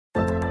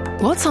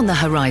What's on the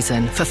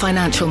horizon for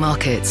financial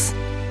markets?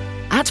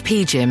 At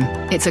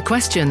PGIM, it's a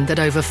question that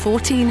over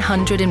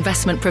 1,400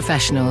 investment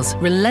professionals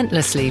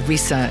relentlessly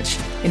research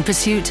in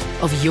pursuit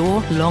of your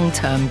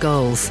long-term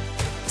goals.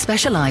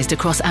 Specialized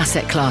across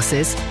asset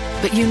classes,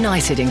 but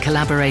united in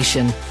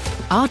collaboration,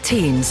 our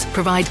teams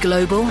provide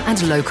global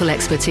and local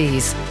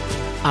expertise.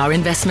 Our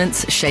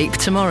investments shape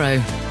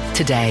tomorrow,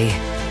 today.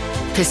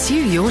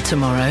 Pursue your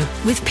tomorrow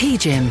with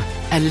PGIM,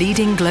 a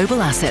leading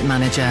global asset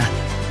manager.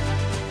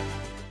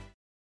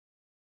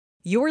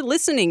 You're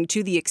listening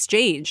to The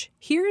Exchange.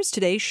 Here's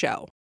today's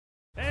show.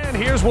 And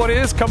here's what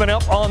is coming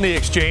up on The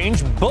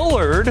Exchange.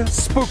 Bullard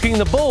spooking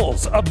the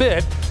bulls a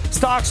bit.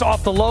 Stocks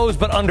off the lows,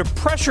 but under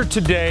pressure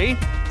today.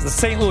 The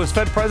St. Louis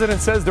Fed president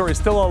says there is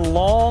still a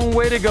long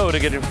way to go to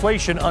get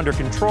inflation under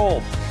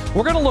control.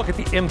 We're going to look at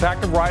the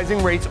impact of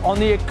rising rates on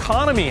the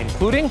economy,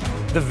 including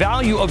the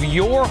value of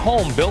your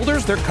home.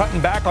 Builders, they're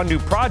cutting back on new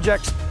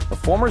projects. The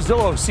former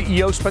Zillow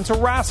CEO Spencer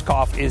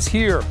Rascoff is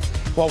here.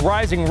 While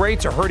rising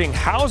rates are hurting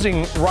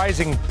housing,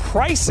 rising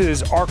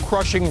prices are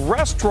crushing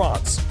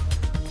restaurants.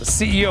 The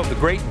CEO of the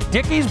great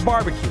Dickey's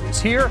Barbecue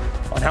is here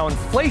on how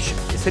inflation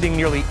is hitting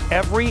nearly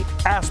every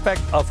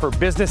aspect of her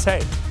business.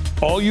 Hey,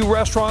 all you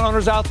restaurant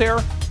owners out there,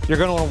 you're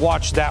going to want to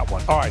watch that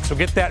one. All right, so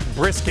get that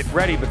brisket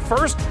ready. But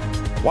first,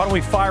 why don't we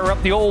fire up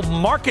the old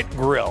market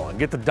grill and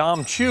get the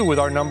Dom Chu with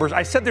our numbers.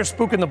 I said they're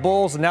spooking the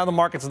bulls, and now the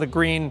market's in the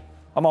green.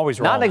 I'm always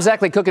wrong. Not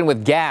exactly cooking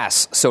with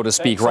gas, so to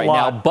speak, right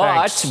now.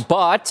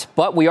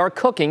 But we are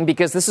cooking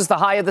because this is the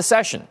high of the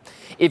session.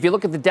 If you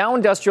look at the Dow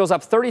Industrials,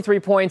 up 33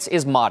 points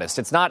is modest.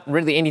 It's not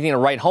really anything to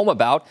write home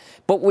about.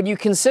 But when you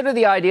consider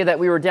the idea that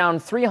we were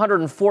down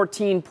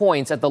 314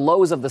 points at the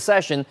lows of the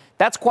session,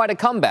 that's quite a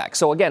comeback.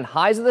 So again,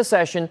 highs of the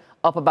session,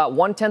 up about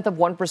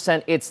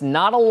 0.1%. It's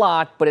not a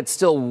lot, but it's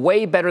still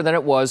way better than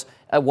it was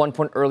at one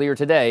point earlier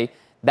today.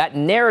 That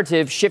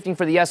narrative shifting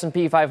for the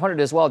S&P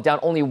 500 as well, down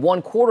only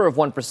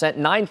 0.25%,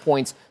 9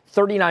 points,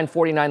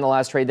 39.49 the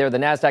last trade there. The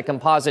NASDAQ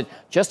composite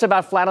just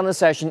about flat on the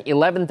session,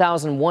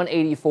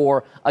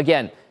 11,184.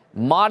 Again,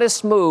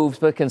 modest moves,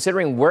 but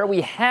considering where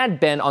we had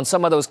been on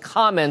some of those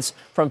comments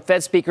from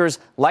Fed speakers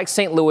like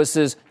St.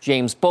 Louis's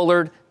James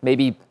Bullard,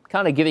 maybe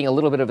kind of giving a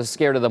little bit of a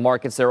scare to the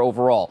markets there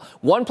overall.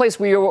 One place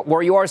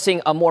where you are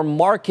seeing a more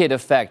marked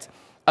effect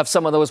of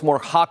some of those more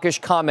hawkish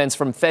comments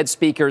from Fed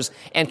speakers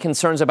and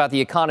concerns about the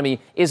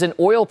economy is in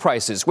oil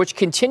prices, which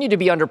continue to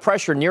be under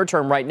pressure near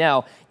term right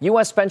now.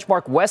 U.S.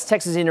 benchmark West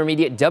Texas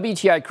Intermediate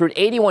WTI crude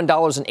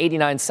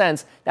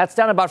 $81.89. That's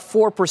down about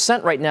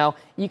 4% right now.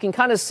 You can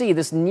kind of see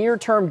this near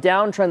term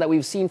downtrend that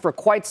we've seen for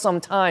quite some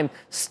time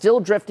still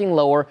drifting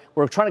lower.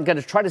 We're going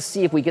to try to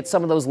see if we get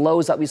some of those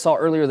lows that we saw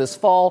earlier this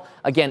fall.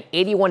 Again,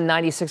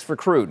 $81.96 for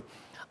crude.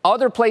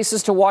 Other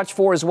places to watch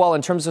for as well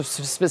in terms of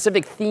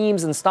specific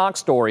themes and stock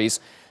stories.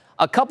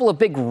 A couple of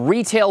big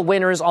retail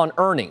winners on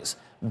earnings.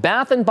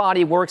 Bath &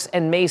 Body Works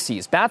and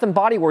Macy's. Bath &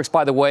 Body Works,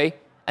 by the way,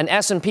 an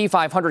S&P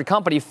 500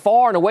 company,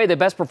 far and away the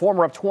best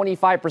performer, up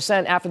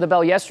 25% after the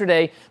bell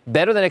yesterday.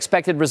 Better than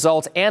expected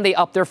results, and they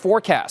upped their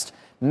forecast.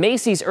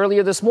 Macy's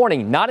earlier this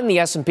morning, not in the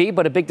S&P,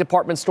 but a big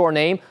department store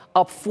name,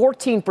 up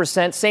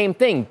 14%. Same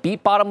thing.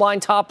 Beat bottom line,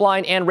 top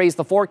line, and raised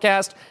the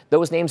forecast.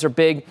 Those names are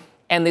big.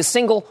 And the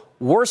single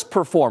worst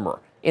performer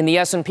in the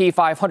S&P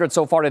 500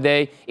 so far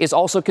today is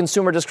also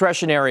consumer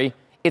discretionary.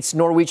 It's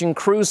Norwegian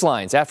Cruise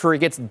Lines. After it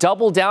gets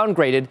double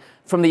downgraded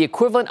from the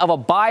equivalent of a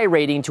buy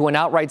rating to an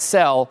outright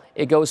sell,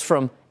 it goes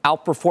from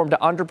outperform to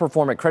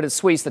underperform at Credit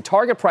Suisse. The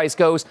target price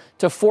goes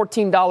to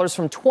 $14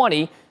 from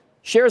 $20.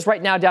 Shares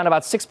right now down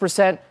about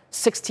 6%,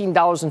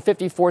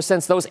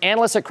 $16.54. Those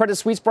analysts at Credit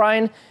Suisse,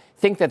 Brian,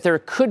 think that there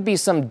could be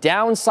some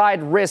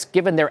downside risk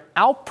given their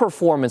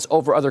outperformance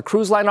over other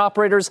cruise line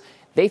operators.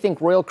 They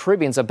think Royal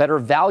Caribbean's a better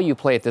value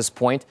play at this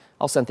point.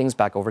 I'll send things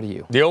back over to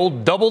you. The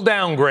old double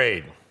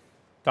downgrade.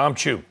 Dom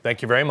Chu,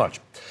 thank you very much.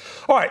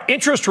 All right,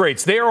 interest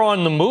rates, they are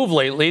on the move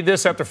lately.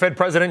 This after Fed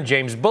President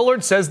James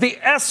Bullard says the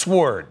S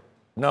word.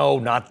 No,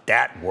 not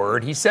that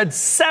word. He said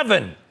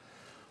 7.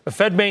 The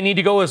Fed may need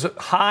to go as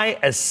high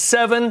as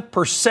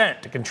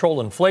 7% to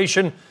control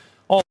inflation.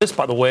 All this,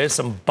 by the way, is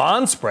some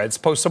bond spreads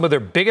post some of their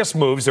biggest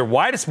moves, their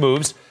widest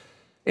moves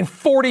in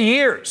 40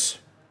 years.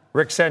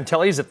 Rick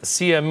Santelli's at the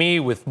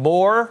CME with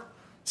more.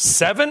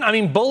 7? I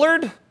mean,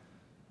 Bullard?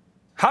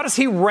 How does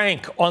he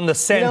rank on the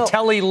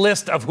Santelli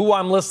list of who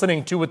I'm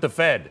listening to with the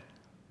Fed?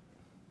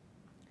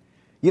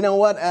 You know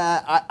what?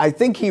 I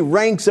think he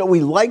ranks that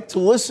we like to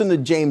listen to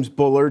James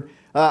Bullard,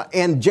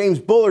 and James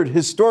Bullard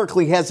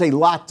historically has a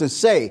lot to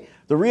say.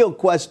 The real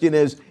question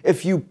is,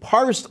 if you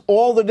parsed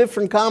all the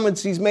different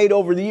comments he's made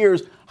over the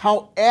years,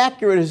 how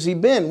accurate has he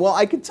been? Well,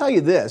 I can tell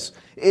you this.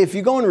 If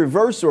you go in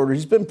reverse order,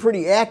 he's been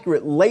pretty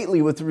accurate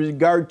lately with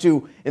regard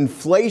to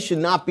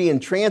inflation not being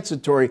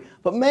transitory.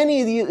 But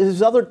many of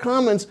his other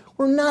comments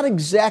were not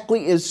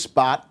exactly as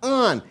spot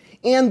on.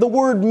 And the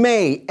word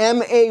may,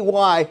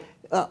 M-A-Y,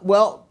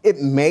 well,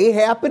 it may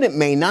happen, it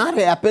may not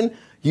happen.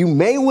 You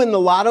may win the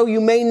lotto, you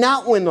may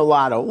not win the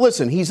lotto.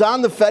 Listen, he's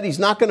on the Fed, he's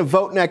not going to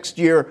vote next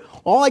year.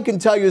 All I can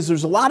tell you is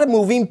there's a lot of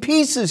moving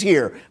pieces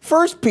here.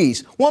 First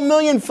piece,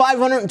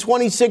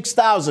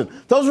 1,526,000.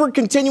 Those were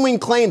continuing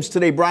claims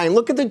today, Brian.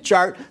 Look at the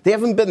chart. They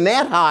haven't been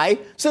that high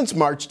since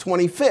March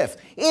 25th.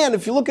 And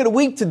if you look at a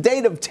week to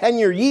date of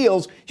 10-year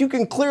yields, you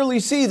can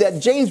clearly see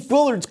that James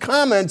Bullard's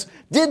comments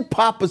did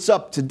pop us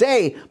up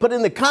today. But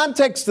in the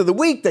context of the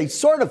week, they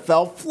sort of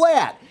fell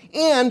flat.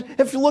 And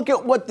if you look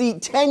at what the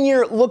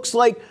 10-year looks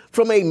like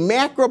from a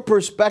macro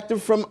perspective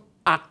from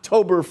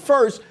October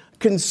 1st,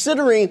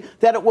 considering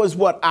that it was,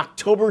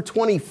 October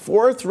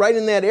 24th, right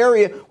in that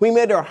area, we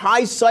made our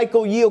high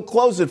cycle yield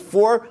close at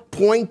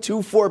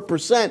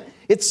 4.24%.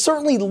 It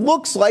certainly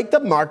looks like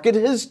the market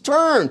has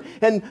turned.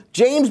 And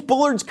James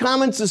Bullard's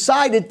comments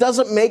aside, it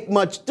doesn't make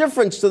much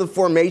difference to the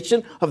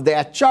formation of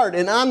that chart.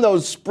 And on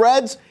those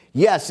spreads,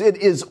 yes, it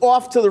is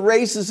off to the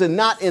races and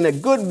not in a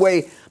good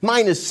way.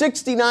 Minus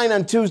 69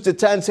 on Tuesday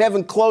 10s,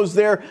 haven't closed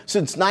there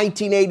since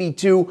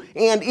 1982.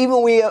 And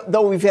even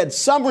though we've had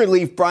some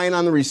relief, Brian,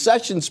 on the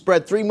recession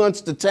spread, 3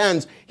 months to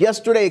 10s,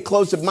 yesterday it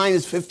closed at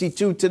minus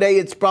 52. Today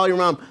it's probably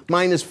around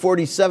minus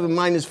 47,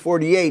 minus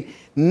 48.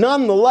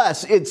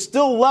 Nonetheless, it's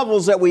still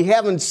levels that we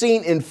haven't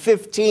seen in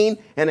 15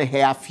 and a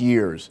half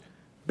years.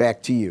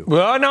 Back to you.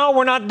 Well, no,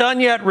 we're not done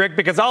yet, Rick,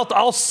 because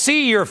I'll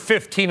see your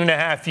 15 and a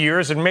half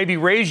years and maybe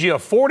raise you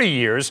 40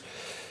 years.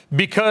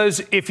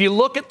 Because if you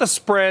look at the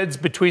spreads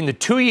between the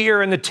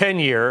 2-year and the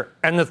 10-year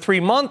and the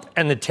 3-month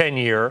and the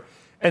 10-year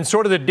and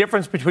sort of the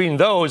difference between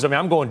those, I mean,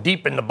 I'm going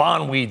deep in the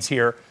bond weeds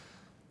here.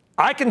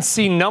 I can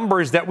see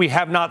numbers that we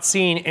have not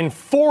seen in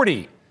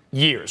 40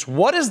 years.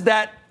 What is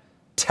that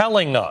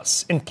telling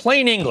us? In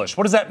plain English,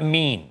 what does that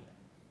mean?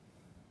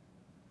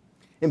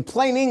 In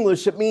plain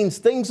English, it means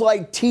things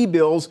like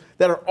T-bills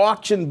that are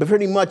auctioned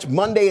pretty much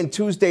Monday and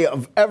Tuesday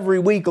of every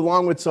week,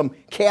 along with some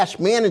cash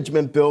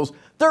management bills.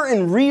 They're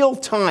in real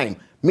time,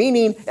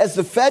 meaning as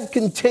the Fed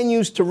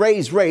continues to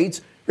raise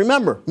rates,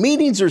 remember,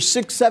 meetings are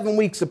 6-7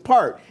 weeks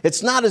apart.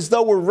 It's not as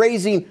though we're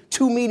raising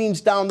 2 meetings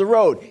down the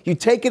road. You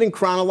take it in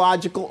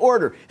chronological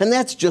order, and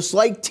that's just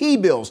like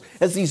T-bills.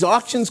 As these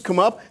auctions come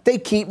up, they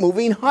keep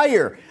moving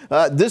higher.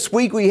 This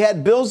week we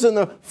had bills in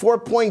the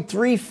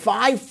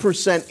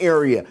 4.35%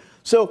 area.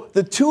 So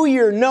the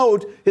 2-year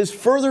note is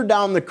further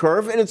down the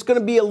curve, and it's going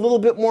to be a little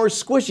bit more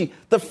squishy.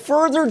 The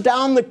further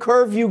down the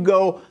curve you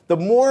go, the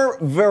more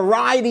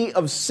variety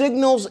of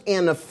signals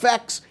and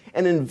effects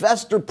and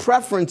investor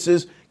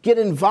preferences get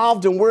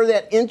involved in where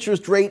that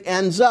interest rate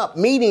ends up,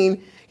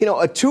 meaning,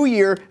 a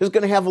 2-year is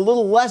going to have a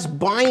little less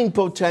buying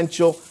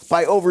potential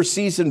by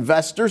overseas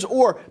investors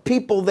or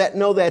people that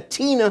know that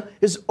TINA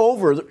is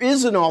over. There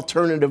is an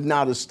alternative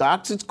now to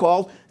stocks. It's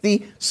called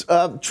the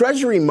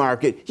Treasury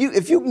market.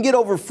 If you can get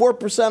over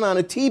 4% on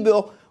a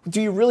T-bill,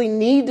 do you really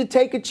need to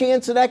take a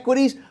chance at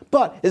equities?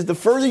 But as the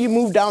further you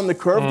move down the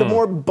curve, the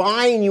more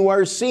buying you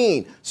are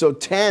seeing. So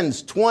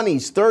 10s,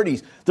 20s,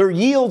 30s, their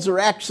yields are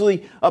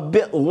actually a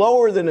bit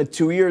lower than a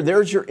 2-year.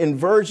 There's your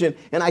inversion.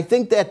 And I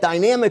think that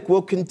dynamic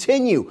will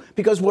continue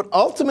because what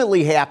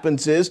ultimately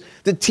happens is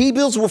the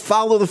T-bills will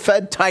follow the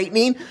Fed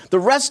tightening. The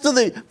rest of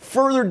the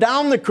further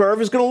down the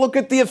curve is going to look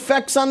at the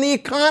effects on the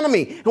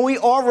economy. And we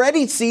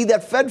already see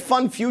that Fed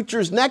fund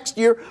futures next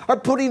year are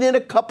putting in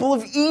a couple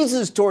of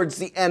eases towards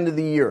the end of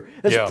the year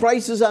as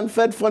prices on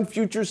Fed fund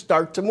futures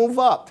start to move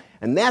up.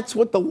 And that's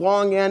what the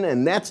long end,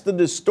 and that's the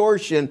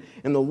distortion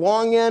in the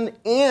long end,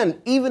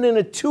 and even in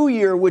a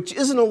 2-year, which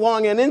isn't a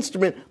long end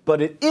instrument,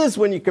 but it is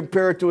when you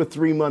compare it to a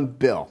 3-month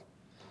bill.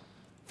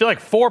 I feel like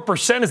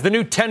 4% is the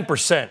new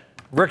 10%.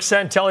 Rick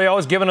Santelio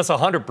has given us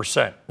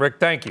 100%.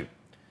 Rick, thank you.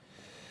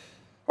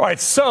 All right,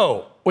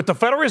 so with the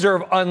Federal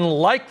Reserve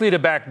unlikely to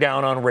back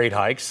down on rate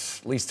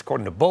hikes, at least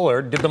according to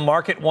Bullard, did the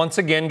market once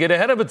again get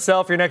ahead of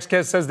itself? Your next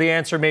guest says the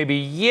answer may be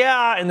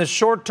yeah in the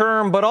short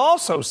term, but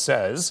also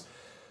says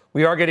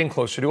we are getting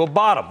closer to a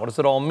bottom. What does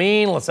it all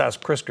mean? Let's ask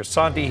Chris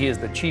Grisanti. He is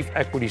the chief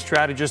equity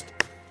strategist,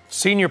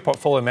 senior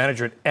portfolio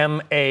manager at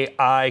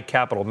MAI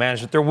Capital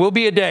Management. There will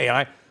be a day, and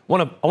I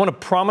want to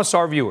promise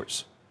our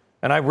viewers,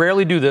 and I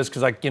rarely do this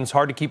because it's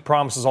hard to keep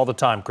promises all the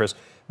time, Chris.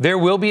 There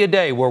will be a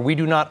day where we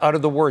do not utter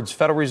the words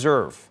Federal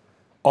Reserve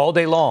all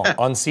day long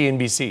on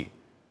CNBC.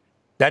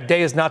 That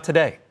day is not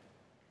today.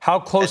 How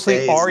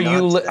closely are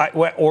you,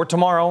 or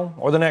tomorrow,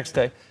 or the next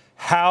day,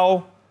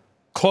 how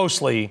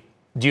closely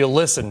do you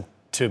listen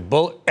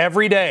to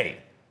every day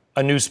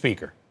a new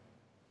speaker?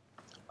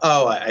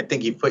 Oh, I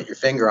think you put your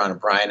finger on it,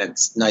 Brian.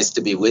 It's nice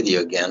to be with you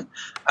again.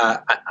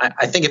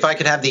 I think if I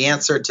could have the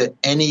answer to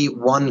any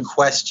one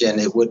question,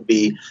 it would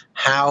be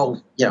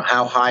how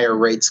high are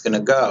rates going to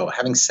go?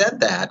 Having said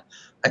that,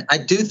 I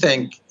do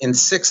think in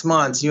 6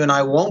 months, you and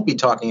I won't be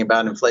talking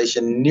about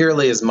inflation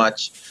nearly as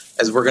much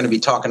as we're going to be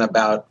talking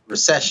about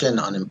recession,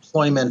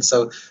 unemployment.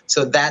 So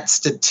that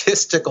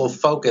statistical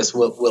focus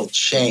will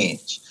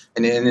change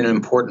in an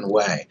important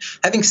way.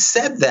 Having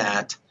said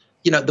that,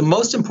 the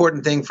most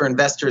important thing for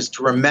investors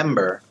to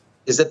remember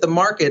is that the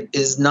market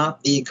is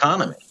not the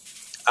economy.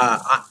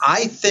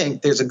 I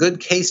think there's a good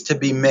case to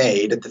be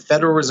made that the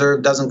Federal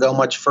Reserve doesn't go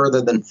much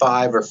further than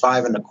 5 or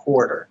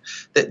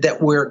 5.25,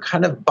 that we're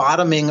kind of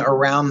bottoming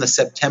around the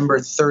September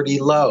 30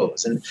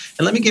 lows. And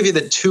let me give you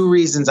the two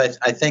reasons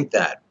I think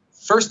that.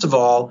 First of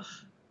all,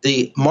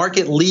 the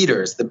market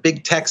leaders, the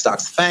big tech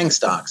stocks, FANG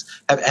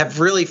stocks, have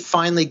really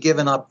finally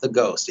given up the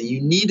ghost. And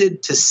you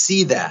needed to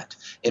see that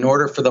in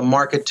order for the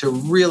market to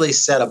really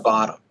set a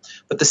bottom.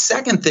 But the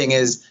second thing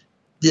is,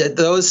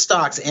 those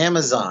stocks,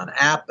 Amazon,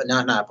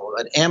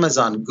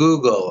 Amazon,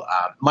 Google,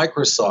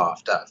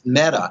 Microsoft,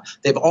 Meta,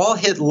 they've all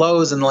hit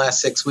lows in the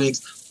last 6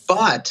 weeks,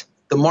 but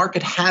the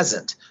market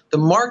hasn't. The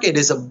market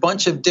is a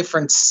bunch of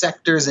different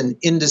sectors and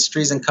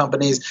industries and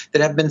companies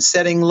that have been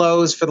setting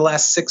lows for the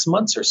last 6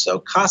 months or so.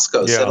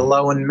 Costco set a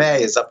low in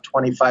May, is up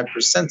 25%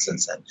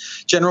 since then.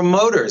 General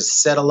Motors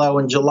set a low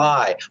in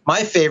July.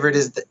 My favorite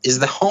is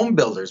the home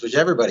builders, which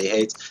everybody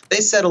hates. They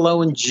set a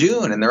low in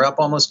June, and they're up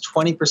almost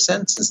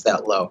 20% since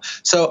that low.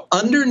 So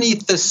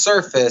underneath the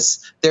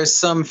surface, there's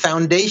some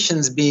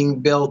foundations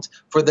being built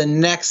for the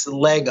next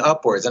leg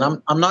upwards.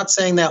 And I'm not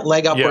saying that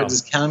leg upwards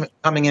is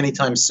coming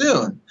anytime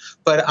soon,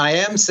 but I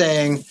am saying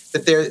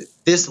that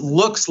this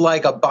looks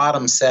like a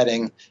bottom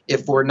setting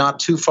if we're not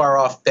too far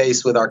off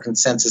base with our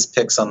consensus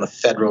picks on the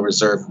Federal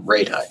Reserve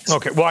rate hikes.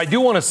 Okay, well, I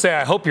do want to say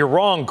I hope you're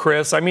wrong,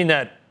 Chris. I mean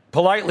that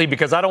politely,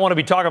 because I don't want to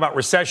be talking about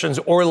recessions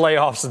or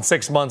layoffs in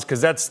 6 months,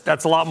 because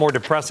that's a lot more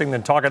depressing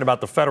than talking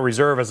about the Federal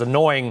Reserve, as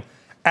annoying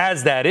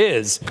as that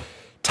is.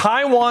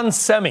 Taiwan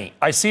Semi,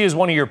 I see as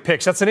one of your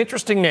picks. That's an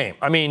interesting name.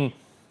 I mean,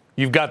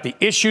 you've got the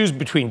issues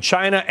between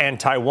China and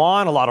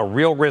Taiwan, a lot of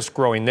real risk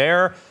growing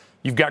there.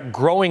 You've got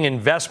growing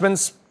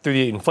investments through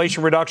the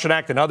Inflation Reduction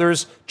Act and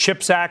others,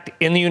 CHIPS Act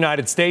in the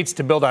United States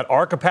to build out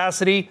our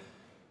capacity.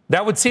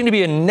 That would seem to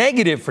be a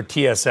negative for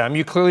TSM.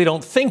 You clearly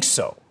don't think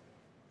so.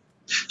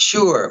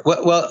 Sure.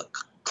 Well,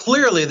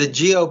 clearly the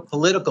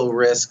geopolitical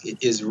risk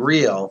is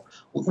real.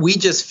 We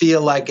just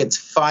feel like it's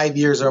 5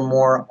 years or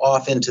more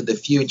off into the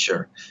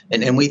future.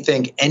 And we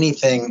think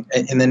anything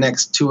in the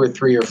next 2 or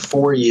 3 or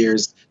 4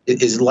 years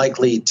is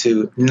likely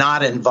to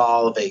not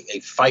involve a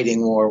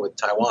fighting war with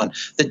Taiwan.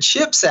 The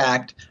CHIPS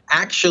Act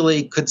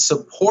actually could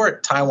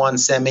support Taiwan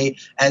Semi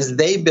as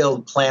they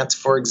build plants,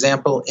 for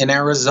example, in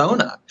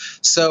Arizona.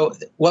 So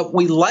what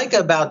we like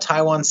about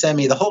Taiwan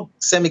Semi, the whole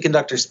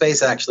semiconductor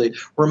space actually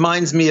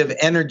reminds me of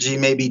energy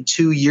maybe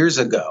 2 years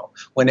ago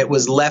when it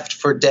was left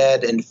for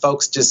dead and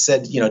folks just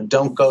said,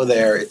 don't go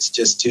there. It's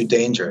just too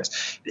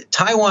dangerous.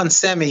 Taiwan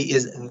Semi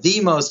is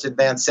the most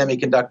advanced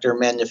semiconductor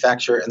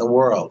manufacturer in the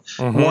world.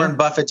 Mm-hmm. Warren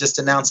Buffett just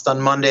announced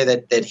on Monday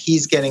that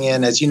he's getting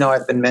in. As you know,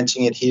 I've been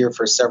mentioning it here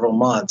for several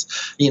months.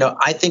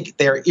 I think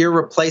they're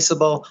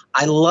irreplaceable.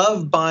 I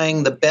love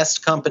buying the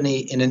best company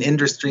in an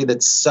industry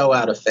that's so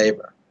out of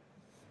favor.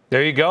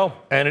 There you go.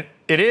 And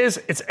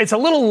it's a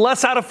little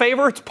less out of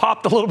favor. It's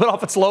popped a little bit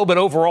off its low, but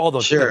overall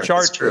the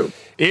chart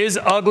is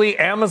ugly.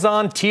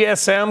 Amazon,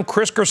 TSM,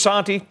 Chris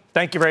Grisanti,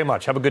 thank you very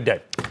much. Have a good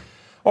day.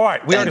 All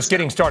right, we are just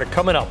getting started.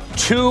 Coming up,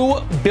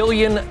 $2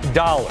 billion.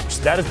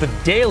 That is the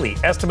daily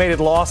estimated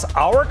loss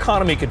our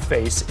economy could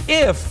face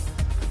if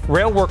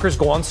rail workers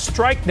go on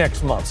strike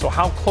next month. So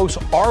how close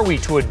are we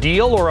to a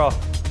deal or a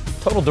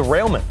total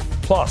derailment?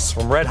 Plus,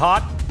 from red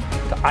hot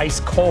to ice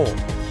cold,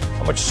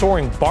 how much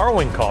soaring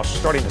borrowing costs are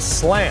starting to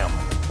slam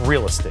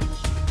real estate.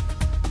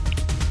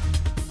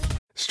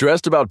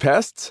 Stressed about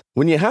pests?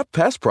 When you have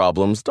pest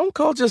problems, don't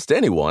call just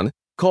anyone.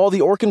 Call the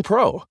Orkin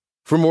Pro.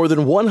 For more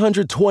than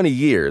 120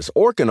 years,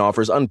 Orkin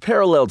offers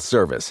unparalleled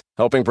service,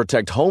 helping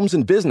protect homes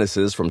and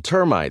businesses from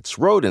termites,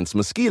 rodents,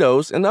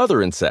 mosquitoes, and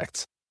other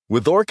insects.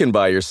 With Orkin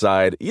by your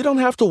side, you don't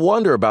have to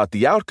wonder about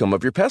the outcome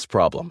of your pest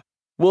problem.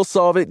 We'll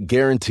solve it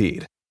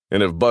guaranteed.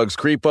 And if bugs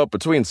creep up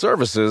between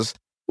services,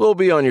 we'll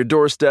be on your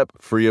doorstep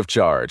free of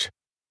charge.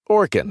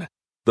 Orkin,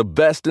 the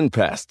best in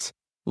pests.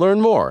 Learn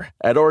more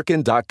at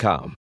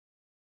Orkin.com.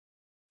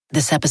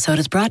 This episode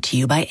is brought to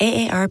you by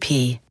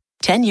AARP.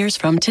 10 years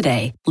from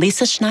today,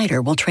 Lisa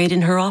Schneider will trade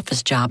in her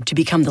office job to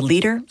become the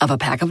leader of a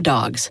pack of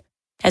dogs.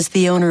 As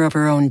the owner of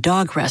her own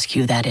dog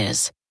rescue, that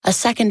is. A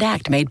second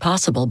act made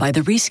possible by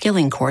the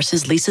reskilling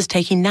courses Lisa's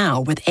taking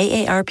now with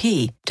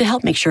AARP to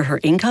help make sure her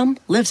income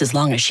lives as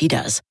long as she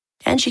does.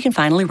 And she can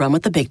finally run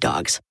with the big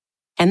dogs.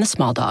 And the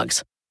small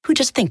dogs, who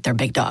just think they're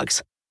big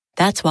dogs.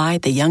 That's why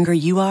the younger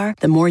you are,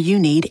 the more you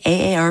need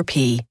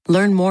AARP.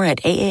 Learn more at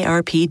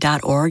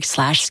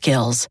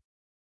aarp.org/skills.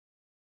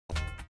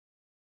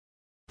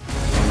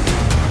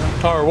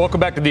 All right, welcome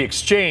back to The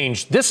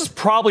Exchange. This is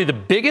probably the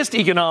biggest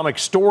economic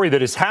story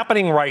that is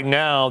happening right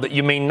now that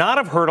you may not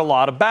have heard a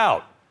lot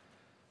about.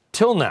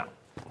 Till now,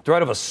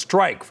 threat of a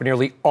strike for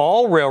nearly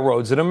all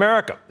railroads in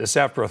America. This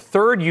after a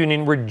third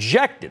union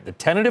rejected the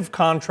tentative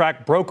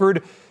contract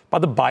brokered by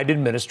the Biden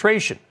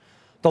administration.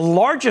 The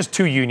largest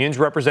two unions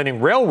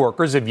representing rail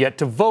workers have yet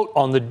to vote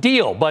on the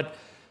deal, but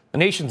the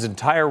nation's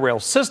entire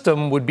rail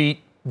system would be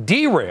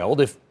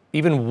derailed if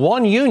even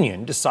one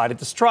union decided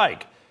to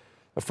strike.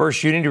 The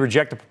first union to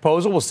reject the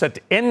proposal was set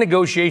to end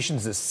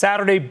negotiations this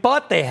Saturday,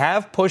 but they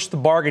have pushed the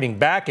bargaining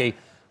back, a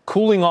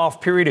cooling off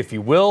period, if you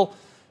will.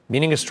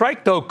 meaning a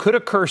strike, though, could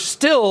occur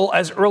still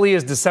as early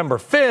as December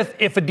 5th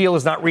if a deal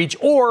is not reached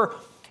or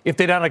if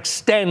they don't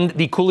extend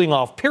the cooling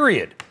off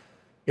period.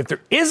 If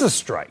there is a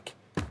strike,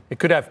 it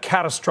could have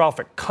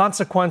catastrophic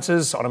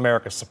consequences on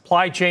America's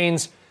supply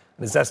chains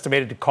and is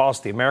estimated to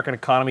cost the American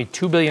economy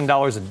 $2 billion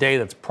a day.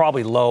 That's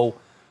probably low.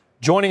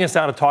 Joining us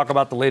now to talk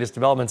about the latest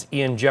developments,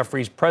 Ian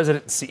Jeffries,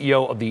 President and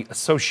CEO of the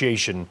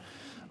Association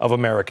of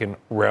American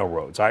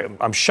Railroads.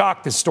 I'm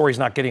shocked this story's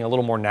not getting a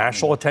little more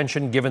national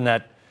attention, given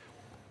that,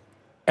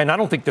 and I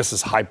don't think this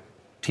is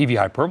TV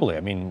hyperbole.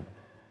 I mean,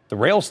 the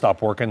rails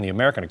stop working, the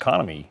American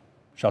economy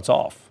shuts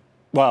off.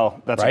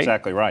 Well, that's right?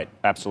 exactly right.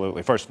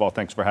 Absolutely. First of all,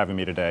 thanks for having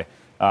me today.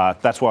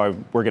 That's why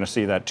we're going to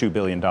see that $2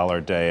 billion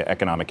a day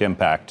economic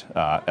impact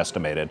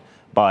estimated.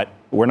 But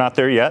we're not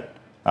there yet.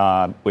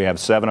 We have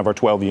 7 of our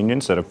 12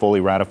 unions that have fully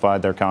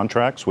ratified their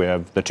contracts. We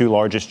have the 2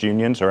 largest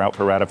unions are out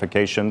for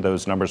ratification.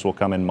 Those numbers will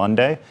come in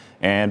Monday.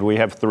 And we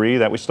have 3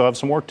 that we still have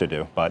some work to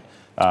do. But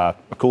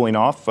cooling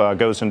off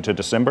goes into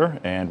December,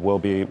 and we'll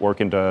be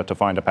working to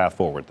find a path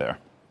forward there.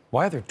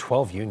 Why are there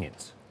 12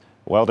 unions?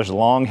 Well, there's a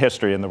long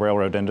history in the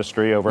railroad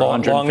industry, over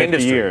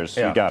 150 years.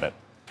 Yeah. You got it.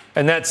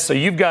 And that's so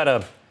you've got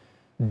to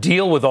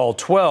deal with all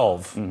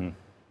 12. Mm-hmm.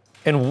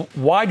 And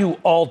why do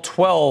all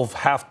 12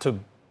 have to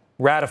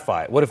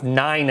ratify it? What if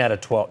 9 out of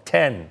 12,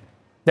 10?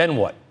 Then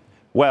what?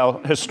 Well,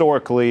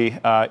 historically,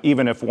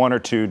 even if 1 or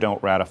 2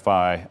 don't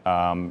ratify,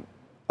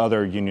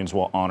 other unions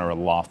will honor a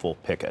lawful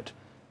picket.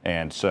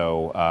 And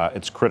so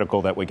it's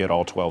critical that we get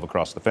all 12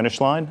 across the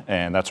finish line,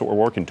 and that's what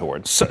we're working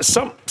towards.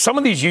 So, some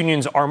of these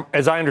unions are,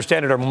 as I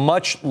understand it, are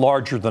much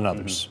larger than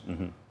others. Mm-hmm,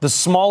 mm-hmm. The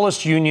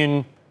smallest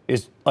union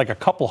is like a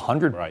couple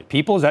hundred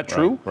people. Is that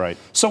true? Right.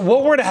 So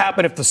what were to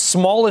happen if the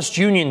smallest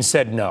union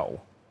said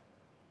no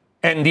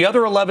and the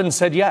other 11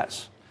 said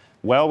yes?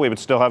 Well, we would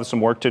still have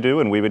some work to do,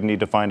 and we would need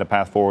to find a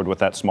path forward with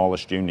that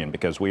smallest union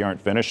because we aren't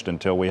finished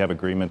until we have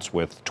agreements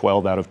with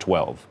 12 out of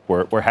 12.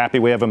 We're happy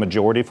we have a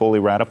majority fully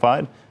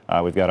ratified.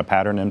 We've got a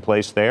pattern in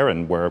place there,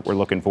 and we're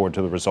looking forward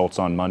to the results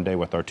on Monday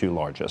with our 2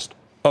 largest.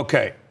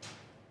 Okay.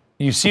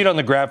 You see it on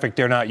the graphic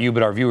there, not you,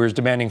 but our viewers,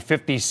 demanding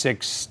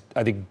 56,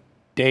 I think,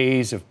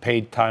 days of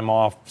paid time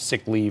off,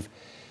 sick leave.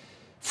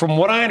 From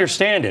what I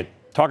understand it,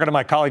 talking to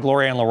my colleague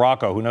Lorianne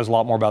LaRocco, who knows a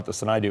lot more about this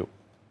than I do,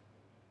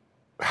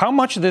 how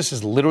much of this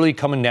is literally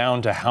coming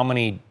down to how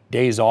many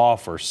days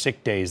off or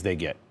sick days they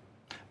get?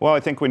 Well, I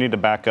think we need to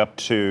back up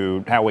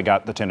to how we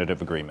got the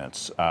tentative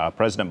agreements.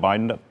 President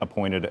Biden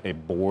appointed a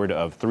board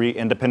of 3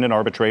 independent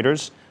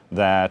arbitrators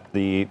that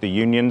the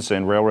unions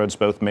and railroads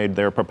both made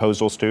their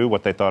proposals to,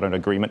 what they thought an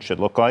agreement should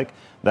look like.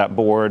 That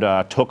board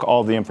took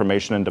all the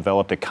information and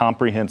developed a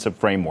comprehensive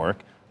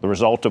framework, the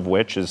result of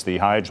which is the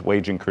highest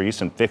wage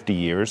increase in 50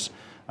 years,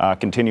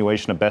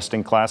 continuation of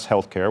best-in-class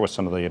health care with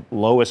some of the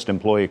lowest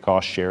employee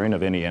cost sharing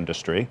of any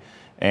industry,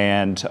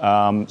 and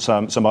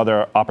some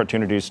other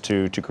opportunities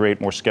to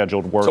create more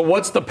scheduled work. So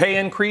what's the pay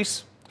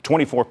increase?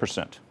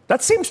 24%.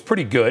 That seems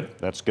pretty good.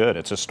 That's good.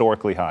 It's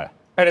historically high.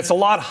 And it's a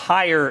lot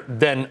higher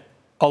than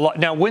a lot.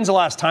 Now, when's the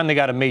last time they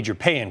got a major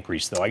pay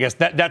increase, though? I guess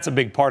that's a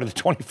big part of the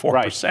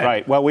 24%.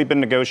 Right. Well, we've been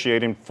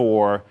negotiating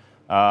for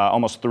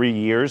almost 3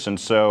 years, and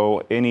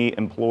so any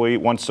employee,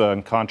 once a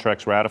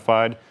contract's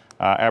ratified,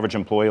 average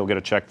employee will get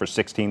a check for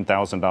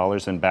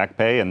 $16,000 in back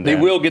pay. And they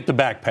will get the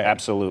back pay?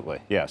 Absolutely,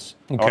 yes.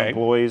 Okay. Our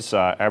employees,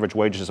 average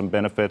wages and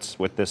benefits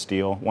with this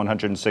deal,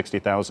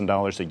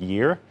 $160,000 a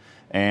year.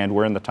 And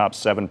we're in the top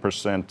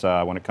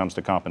 7% when it comes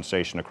to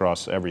compensation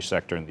across every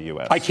sector in the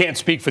U.S. I can't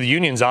speak for the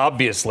unions,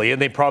 obviously,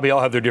 and they probably all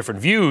have their different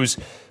views.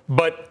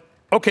 But,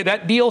 okay,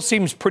 that deal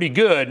seems pretty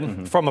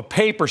good from a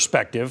pay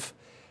perspective.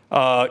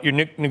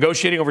 You're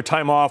negotiating over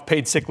time off,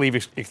 paid sick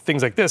leave,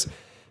 things like this.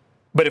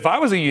 But if I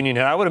was a union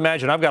head, I would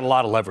imagine I've got a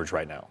lot of leverage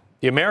right now.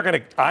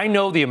 I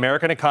know the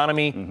American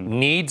economy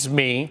needs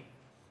me,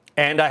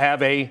 and I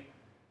have a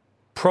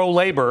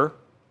pro-labor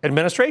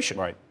administration.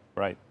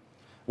 Right.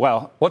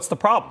 Well, what's the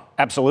problem?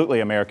 Absolutely,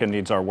 America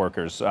needs our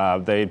workers.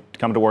 They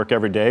come to work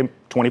every day,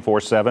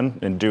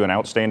 24/7, and do an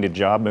outstanding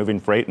job moving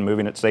freight and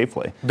moving it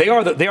safely. They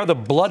are the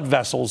blood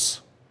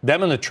vessels,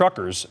 them and the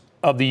truckers,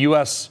 of the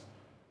U.S.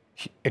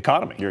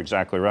 economy. You're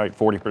exactly right.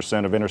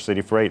 40% of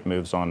intercity freight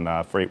moves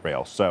on freight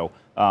rail. So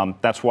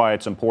that's why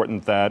it's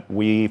important that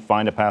we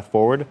find a path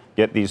forward,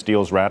 get these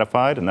deals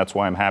ratified, and that's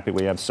why I'm happy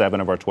we have 7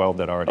 of our 12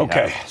 that already have.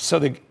 Okay, so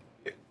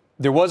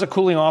there was a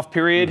cooling off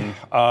period.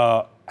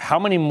 How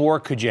many more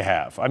could you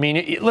have? I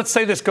mean, let's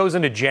say this goes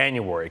into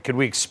January. Could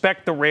we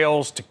expect the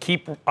rails to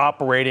keep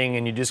operating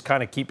and you just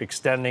kind of keep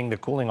extending the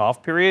cooling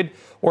off period?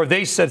 Or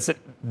they said that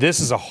this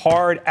is a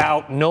hard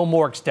out, no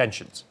more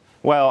extensions?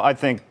 Well, I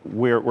think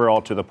we're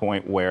all to the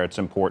point where it's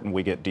important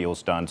we get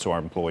deals done so our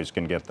employees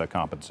can get the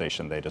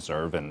compensation they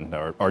deserve and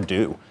are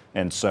due.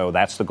 And so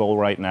that's the goal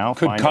right now.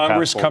 Could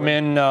Congress come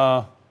in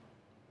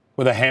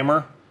with a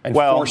hammer and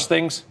force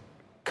things?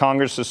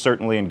 Congress is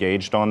certainly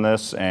engaged on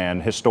this,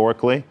 and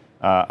historically,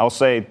 I'll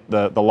say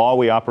the law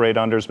we operate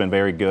under has been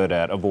very good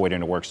at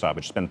avoiding a work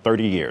stoppage. It's been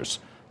 30 years.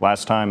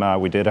 Last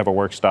time we did have a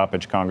work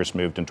stoppage, Congress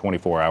moved in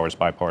 24 hours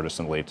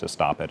bipartisanly to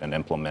stop it and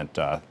implement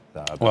the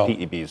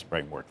PEB's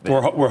framework.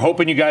 We're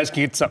hoping you guys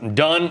can get something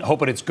done,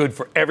 hoping it's good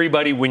for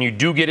everybody. When you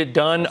do get it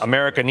done,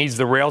 America needs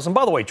the rails. And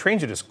by the way,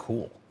 trains are just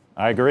cool.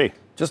 I agree.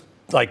 Just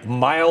like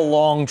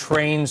mile-long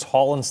trains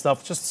hauling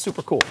stuff, just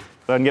super cool.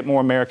 Doesn't get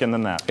more American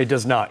than that. It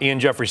does not.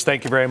 Ian Jeffries,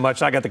 thank you very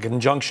much. I got the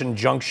conjunction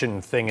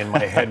junction thing in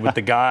my head with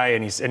the guy,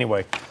 and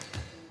anyway.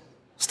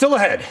 Still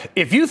ahead,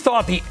 if you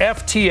thought the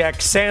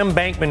FTX Sam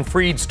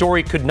Bankman-Fried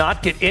story could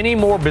not get any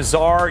more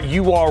bizarre,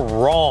 you are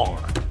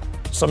wrong.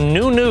 Some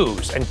new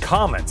news and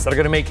comments that are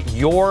going to make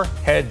your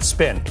head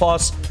spin.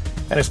 Plus,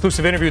 an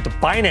exclusive interview with the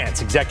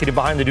Binance executive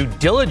behind the due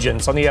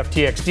diligence on the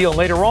FTX deal. And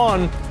later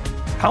on,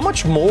 how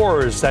much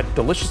more is that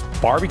delicious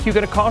barbecue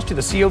going to cost you?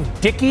 The CEO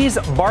of Dickey's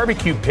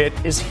Barbecue Pit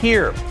is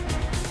here.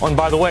 Oh, and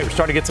by the way, we're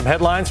starting to get some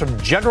headlines from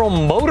General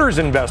Motors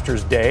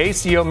Investors Day.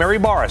 CEO Mary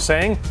Barra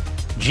saying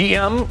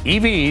GM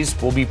EVs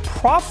will be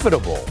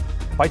profitable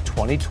by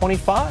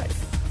 2025,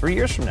 3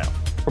 years from now.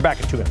 We're back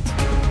in 2 minutes.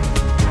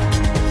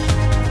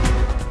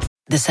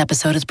 This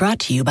episode is brought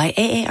to you by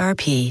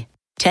AARP.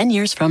 10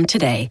 years from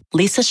today,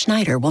 Lisa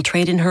Schneider will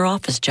trade in her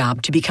office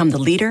job to become the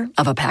leader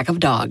of a pack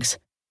of dogs.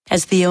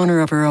 As the owner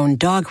of her own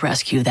dog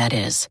rescue, that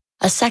is.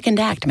 A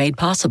second act made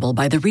possible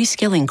by the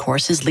reskilling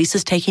courses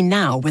Lisa's taking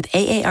now with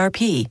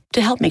AARP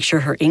to help make sure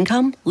her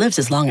income lives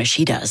as long as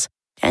she does.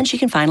 And she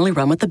can finally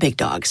run with the big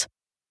dogs.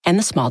 And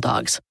the small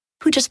dogs,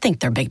 who just think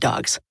they're big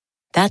dogs.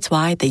 That's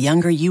why the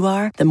younger you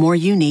are, the more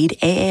you need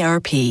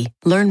AARP.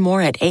 Learn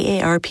more at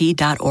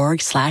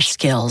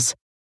aarp.org/skills.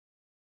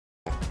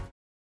 All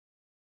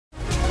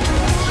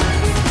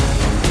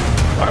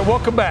right,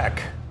 welcome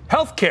back.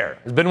 Healthcare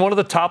has been one of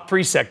the top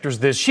 3 sectors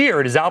this year.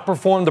 It has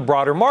outperformed the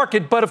broader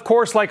market, but of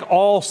course, like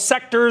all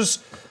sectors,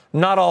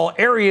 not all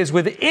areas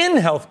within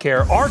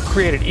healthcare are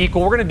created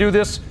equal. We're going to do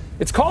this.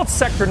 It's called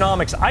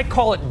sectornomics. I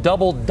call it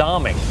double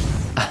doming.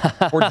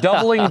 We're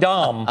doubling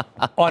dom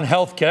on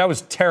healthcare. That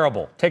was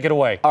terrible. Take it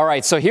away. All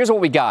right, so here's what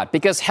we got.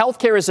 Because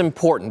healthcare is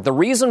important. The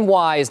reason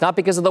why is not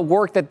because of the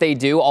work that they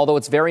do, although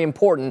it's very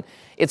important.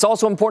 It's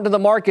also important to the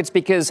markets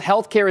because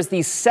healthcare is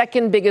the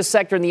second biggest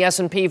sector in the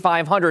S&P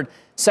 500,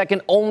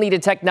 second only to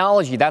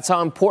technology. That's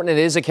how important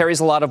it is. It carries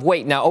a lot of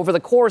weight. Now, over the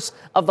course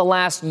of the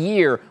last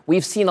year,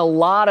 we've seen a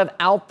lot of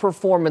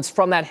outperformance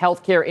from that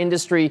healthcare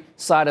industry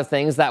side of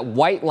things. That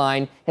white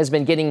line has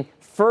been getting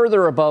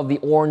further above the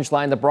orange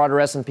line, the broader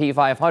S&P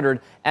 500,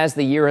 as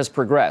the year has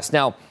progressed.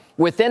 Now,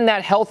 within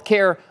that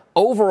healthcare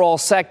overall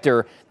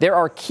sector, there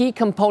are key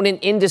component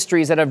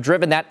industries that have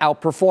driven that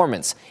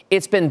outperformance.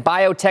 It's been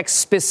biotech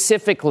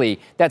specifically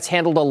that's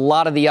handled a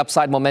lot of the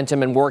upside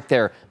momentum and work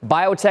there.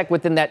 Biotech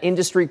within that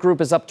industry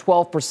group is up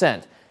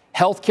 12%.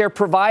 Healthcare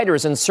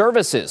providers and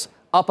services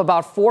up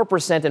about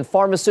 4%, and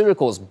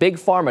pharmaceuticals, big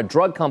pharma,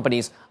 drug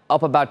companies,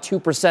 up about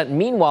 2%.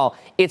 Meanwhile,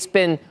 it's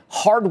been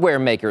hardware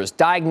makers,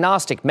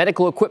 diagnostic,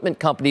 medical equipment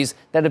companies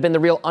that have been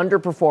the real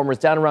underperformers,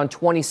 down around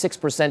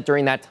 26%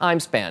 during that time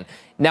span.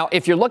 Now,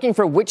 if you're looking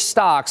for which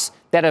stocks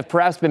that have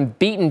perhaps been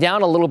beaten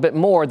down a little bit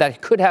more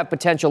that could have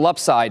potential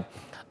upside,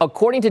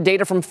 according to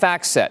data from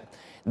FactSet,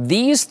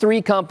 these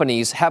 3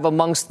 companies have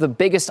amongst the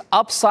biggest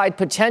upside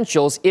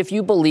potentials if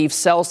you believe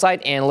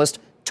sell-side analyst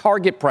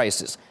target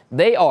prices.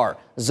 They are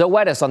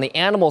Zoetis on the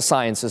animal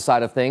sciences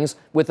side of things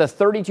with a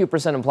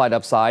 32% implied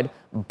upside,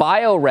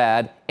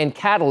 Bio-Rad and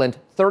Catalent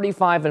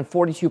 35 and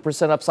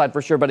 42% upside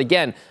for sure. But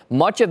again,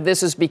 much of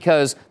this is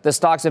because the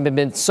stocks have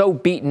been so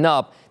beaten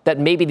up that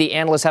maybe the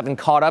analysts haven't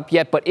caught up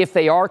yet. But if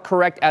they are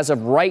correct as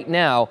of right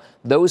now,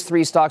 those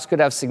 3 stocks could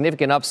have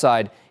significant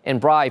upside. And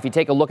Bri, if you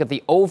take a look at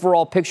the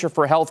overall picture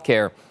for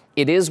healthcare,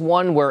 it is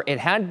one where it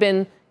had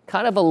been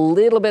kind of a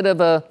little bit of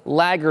a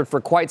laggard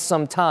for quite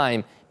some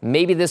time.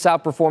 Maybe this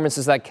outperformance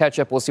is that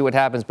catch-up. We'll see what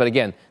happens. But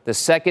again, the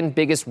second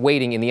biggest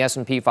weighting in the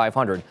S&P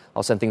 500.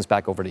 I'll send things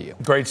back over to you.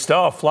 Great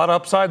stuff. A lot of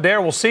upside there.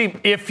 We'll see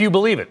if you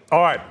believe it. All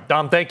right,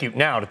 Dom, thank you.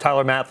 Now to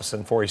Tyler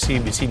Matheson for a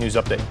CNBC News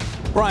update.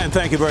 Brian,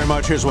 thank you very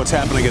much. Here's what's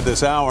happening at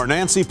this hour.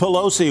 Nancy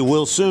Pelosi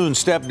will soon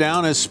step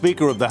down as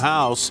Speaker of the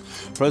House.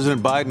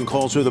 President Biden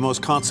calls her the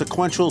most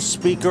consequential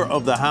Speaker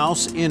of the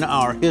House in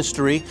our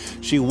history.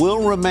 She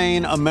will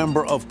remain a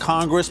member of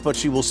Congress, but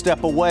she will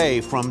step away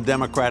from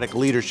Democratic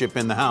leadership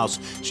in the House.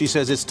 She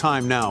says it's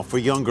time now for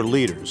younger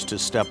leaders to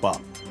step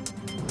up.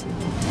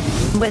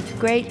 With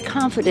great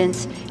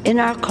confidence in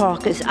our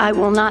caucus, I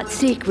will not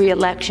seek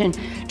re-election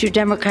to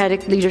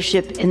Democratic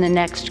leadership in the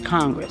next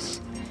Congress.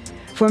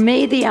 For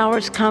me, the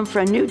hour's come for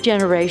a new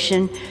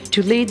generation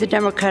to lead the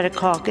Democratic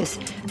caucus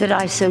that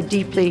I so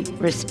deeply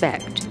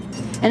respect.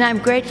 And I'm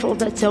grateful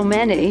that so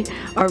many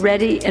are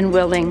ready and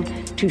willing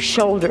to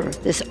shoulder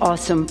this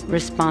awesome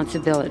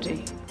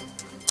responsibility.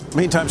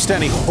 Meantime,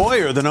 Steny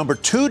Hoyer, the number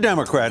 2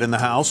 Democrat in the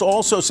House,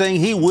 also saying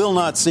he will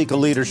not seek a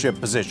leadership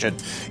position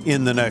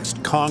in the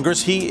next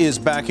Congress. He is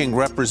backing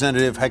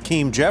Representative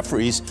Hakeem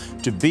Jeffries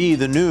to be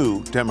the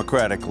new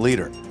Democratic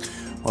leader.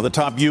 Well, the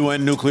top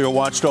UN nuclear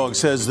watchdog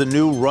says the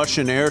new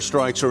Russian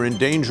airstrikes are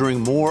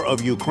endangering more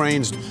of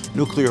Ukraine's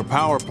nuclear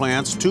power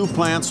plants. 2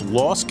 plants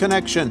lost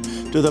connection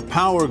to the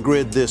power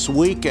grid this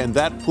week, and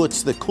that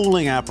puts the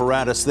cooling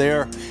apparatus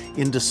there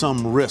into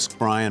some risk.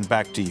 Brian,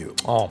 back to you.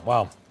 Oh,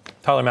 wow.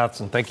 Tyler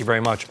Matheson, thank you very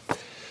much.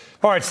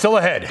 All right, still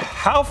ahead.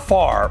 How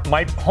far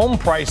might home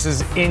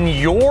prices in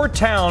your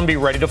town be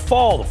ready to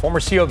fall? The former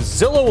CEO of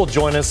Zillow will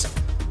join us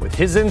with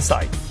his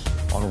insight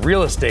on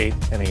real estate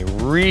and a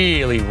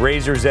really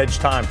razor's edge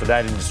time for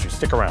that industry.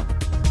 Stick around.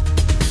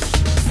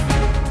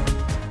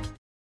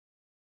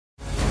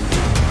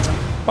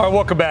 All right,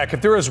 welcome back.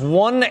 If there is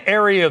one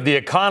area of the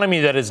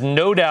economy that has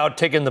no doubt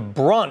taken the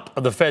brunt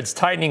of the Fed's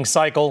tightening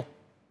cycle,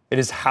 it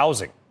is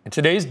housing. And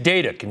today's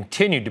data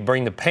continued to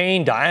bring the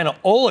pain. Diana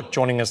Olick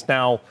joining us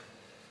now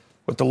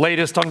with the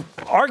latest on,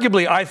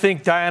 arguably, I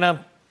think,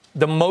 Diana,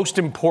 the most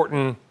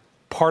important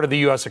part of the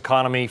U.S.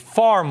 economy,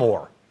 far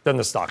more than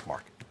the stock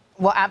market.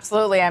 Well,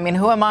 absolutely. I mean,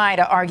 who am I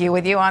to argue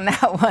with you on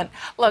that one?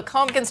 Look,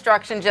 home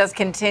construction just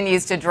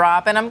continues to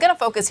drop, and I'm going to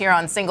focus here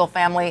on single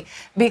family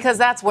because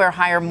that's where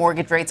higher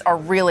mortgage rates are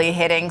really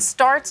hitting.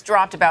 Starts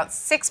dropped about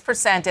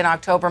 6% in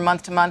October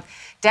month to month,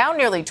 down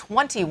nearly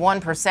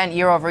 21%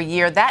 year over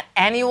year. That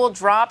annual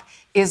drop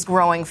is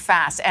growing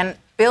fast. And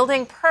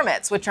building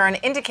permits, which are an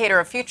indicator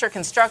of future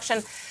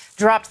construction,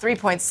 dropped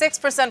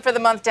 3.6% for the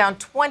month, down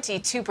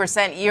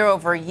 22% year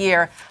over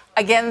year.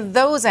 Again,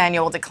 those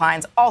annual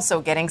declines also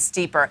getting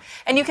steeper.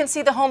 And you can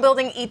see the home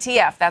building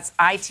ETF, that's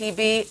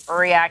ITB,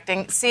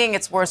 reacting, seeing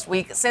its worst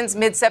week since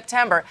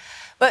mid-September.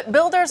 But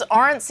builders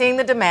aren't seeing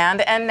the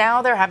demand, and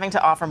now they're having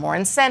to offer more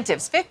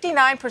incentives.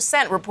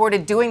 59%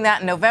 reported doing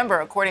that in November,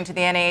 according to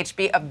the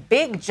NAHB, a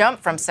big jump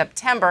from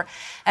September.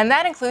 And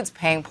that includes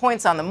paying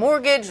points on the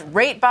mortgage,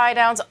 rate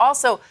buydowns.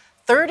 Also,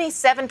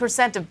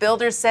 37% of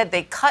builders said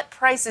they cut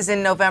prices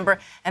in November,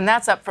 and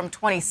that's up from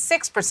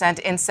 26%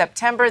 in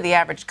September. The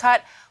average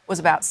cut was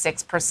about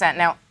 6%.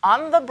 Now,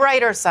 on the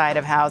brighter side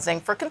of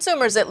housing, for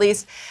consumers at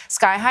least,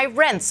 sky-high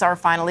rents are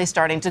finally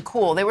starting to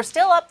cool. They were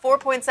still up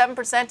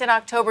 4.7% in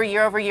October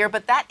year over year,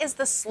 but that is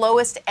the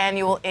slowest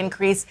annual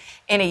increase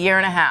in a year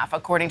and a half,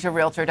 according to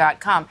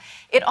Realtor.com.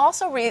 It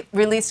also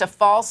released a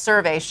fall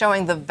survey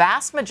showing the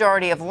vast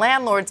majority of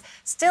landlords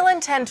still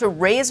intend to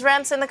raise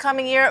rents in the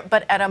coming year,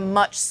 but at a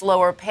much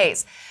slower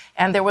pace.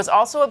 And there was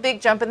also a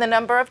big jump in the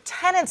number of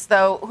tenants,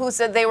 though, who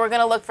said they were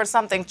going to look for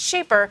something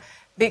cheaper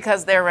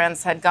because their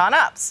rents had gone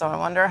up. So I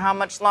wonder how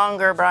much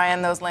longer,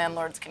 Brian, those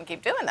landlords can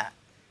keep doing that.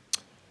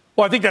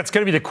 Well, I think that's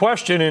going to be the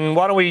question. And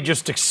why don't we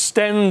just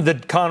extend the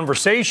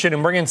conversation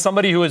and bring in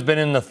somebody who has been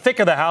in the thick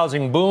of the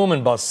housing boom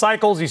and bust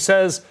cycles. He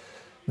says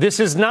this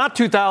is not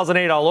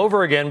 2008 all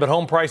over again, but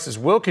home prices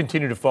will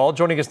continue to fall.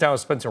 Joining us now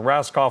is Spencer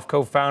Rascoff,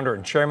 co-founder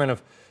and chairman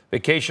of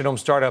vacation home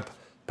startup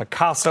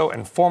Picasso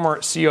and former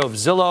CEO of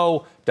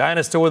Zillow.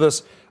 Diana's still with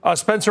us.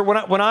 Spencer,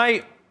 when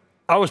I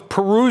was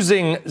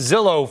perusing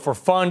Zillow for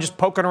fun, just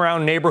poking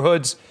around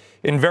neighborhoods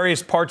in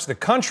various parts of the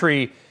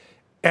country,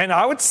 and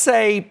I would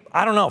say,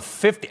 I don't know,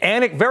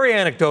 very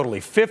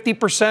anecdotally,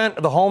 50%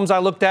 of the homes I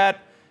looked at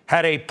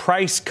had a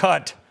price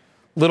cut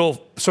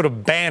little sort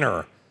of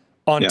banner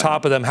on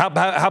top of them.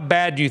 How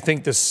bad do you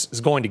think this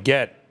is going to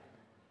get?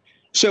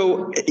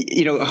 So,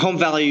 home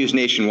values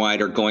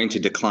nationwide are going to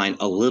decline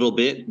a little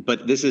bit,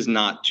 but this is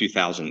not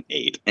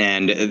 2008.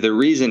 And the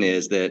reason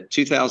is that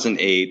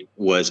 2008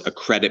 was a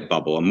credit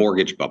bubble, a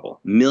mortgage bubble.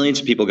 Millions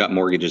of people got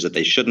mortgages that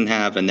they shouldn't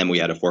have, and then we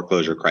had a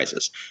foreclosure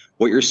crisis.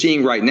 What you're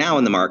seeing right now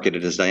in the market,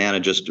 as Diana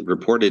just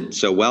reported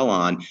so well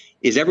on,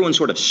 is everyone's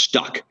sort of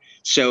stuck.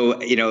 So,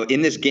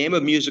 in this game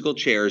of musical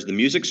chairs, the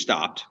music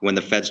stopped when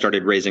the Fed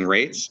started raising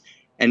rates.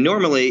 And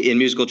normally in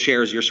musical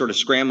chairs, you're sort of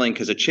scrambling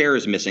because a chair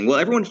is missing. Well,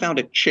 everyone found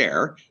a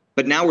chair,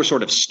 but now we're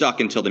sort of stuck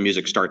until the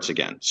music starts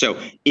again. So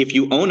if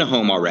you own a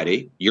home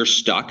already, you're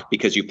stuck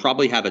because you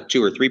probably have a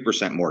 2 or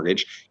 3%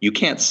 mortgage. You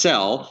can't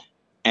sell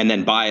and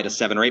then buy at a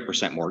 7 or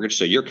 8% mortgage.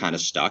 So you're kind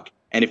of stuck.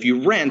 And if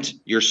you rent,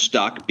 you're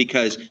stuck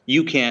because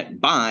you can't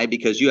buy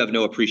because you have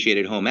no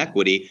appreciated home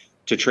equity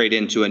to trade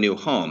into a new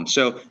home.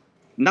 So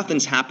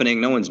nothing's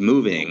happening. No one's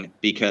moving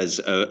because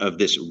of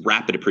this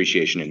rapid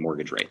appreciation in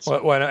mortgage rates.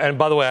 Well, and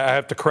by the way, I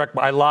have to correct.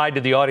 I lied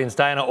to the audience.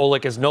 Diana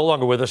Olick is no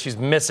longer with us. She's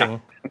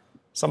missing.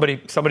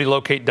 Somebody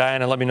locate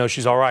Diana and let me know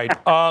she's all right.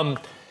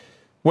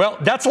 Well,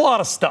 that's a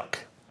lot of stuck.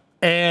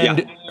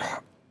 And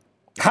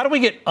how do we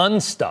get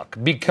unstuck?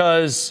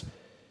 Because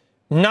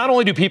not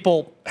only do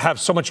people have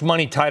so much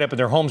money tied up in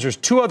their homes, there's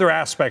 2 other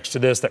aspects to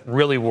this that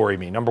really worry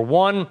me. Number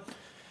one,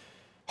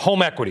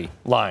 home equity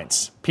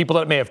lines. People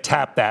that may have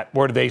tapped that,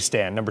 where do they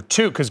stand? Number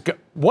 2, because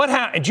what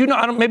happens?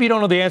 Maybe you don't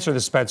know the answer to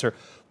this, Spencer.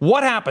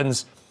 What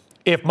happens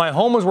if my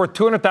home was worth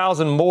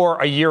 $200,000 more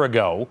a year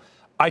ago?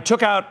 I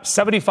took out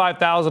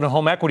 $75,000 in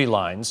home equity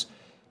lines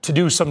to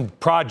do some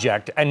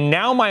project, and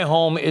now my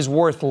home is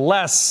worth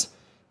less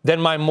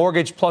than my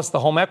mortgage plus the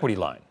home equity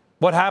line.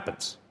 What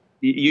happens?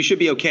 You should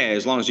be okay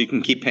as long as you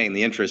can keep paying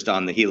the interest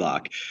on the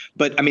HELOC.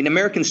 But I mean,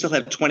 Americans still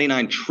have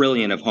 $29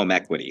 trillion of home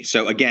equity.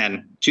 So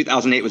again,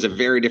 2008 was a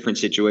very different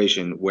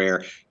situation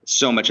where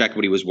so much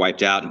equity was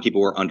wiped out and people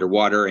were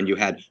underwater, and you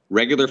had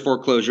regular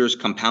foreclosures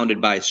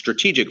compounded by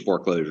strategic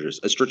foreclosures.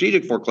 A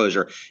strategic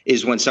foreclosure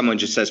is when someone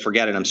just says,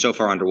 forget it, I'm so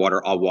far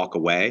underwater, I'll walk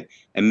away.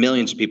 And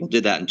millions of people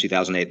did that in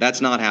 2008.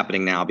 That's not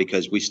happening now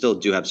because we still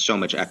do have so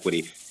much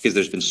equity because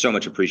there's been so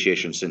much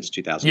appreciation since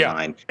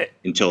 2009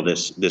 until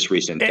this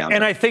recent downturn.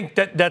 And I think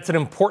that's an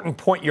important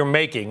point you're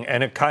making.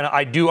 And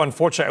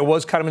unfortunately, I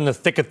was kind of in the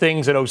thick of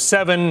things at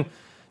 07.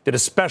 Did a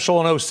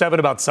special in 07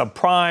 about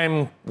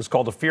subprime. It was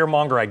called a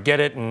fearmonger. I get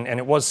it. And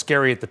it was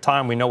scary at the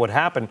time. We know what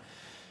happened.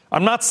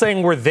 I'm not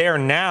saying we're there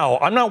now.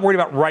 I'm not worried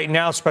about right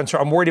now, Spencer.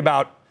 I'm worried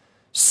about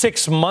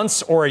 6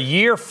 months or a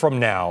year from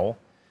now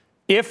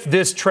if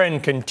this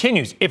trend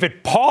continues. If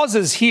it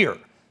pauses here,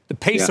 the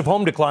pace of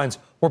home declines,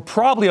 we're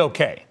probably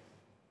okay.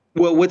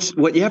 Well,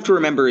 what you have to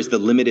remember is the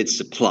limited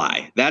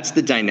supply. That's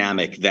the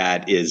dynamic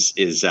that is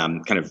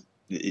kind of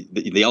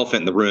the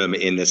elephant in the room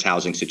in this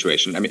housing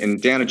situation. I mean,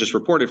 and Dana just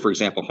reported, for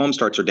example, home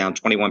starts are down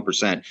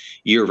 21%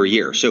 year over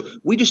year. So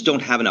we just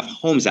don't have enough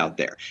homes out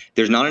there.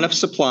 There's not enough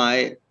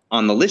supply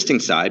on the listing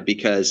side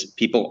because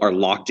people are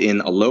locked in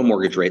a low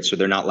mortgage rate, so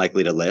they're not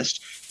likely to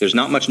list. There's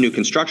not much new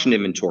construction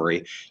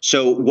inventory.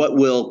 So what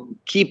will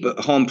keep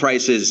home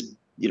prices,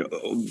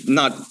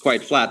 not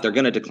quite flat, they're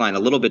going to decline a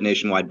little bit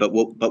nationwide, but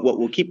what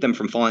will keep them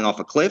from falling off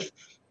a cliff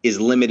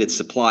is limited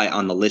supply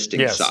on the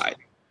listing side.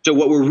 So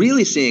what we're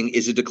really seeing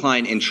is a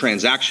decline in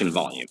transaction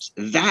volumes.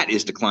 That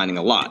is declining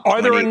a lot.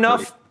 Are there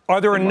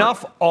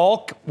enough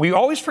we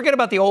always forget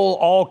about the old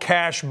all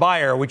cash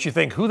buyer, which you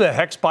think, who the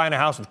heck's buying a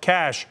house with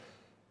cash?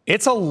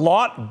 It's a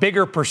lot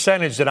bigger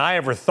percentage than I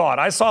ever thought.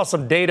 I saw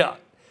some data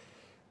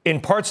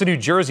in parts of New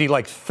Jersey,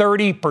 like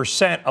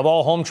 30% of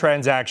all home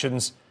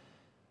transactions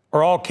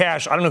are all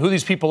cash. I don't know who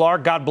these people are.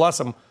 God bless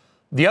them.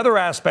 The other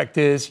aspect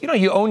is,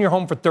 you own your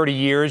home for 30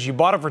 years. You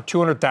bought it for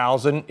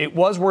 $200,000. It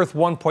was worth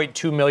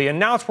 $1.2 million.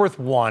 Now it's worth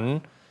 $1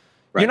 million.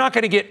 Right. You're not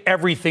going to get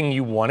everything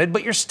you wanted,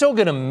 but you're still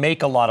going to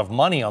make a lot of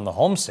money on the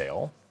home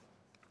sale.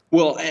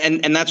 Well,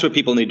 and that's what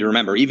people need to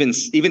remember. Even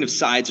if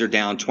sides are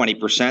down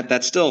 20%,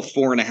 that's still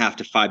 4.5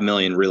 to 5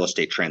 million real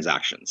estate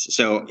transactions.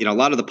 So, a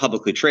lot of the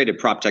publicly traded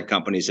prop tech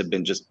companies have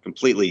been just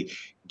completely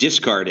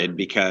discarded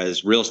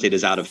because real estate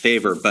is out of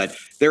favor. But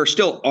there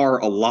still are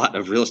a lot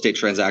of real estate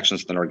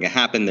transactions that are going to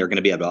happen. They're going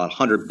to be about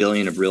 100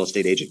 billion of real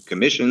estate agent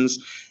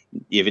commissions,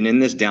 even in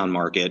this down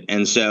market.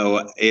 And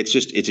so it's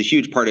a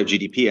huge part of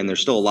GDP. And there's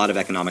still a lot of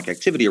economic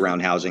activity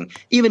around housing,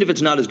 even if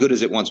it's not as good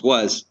as it once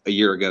was a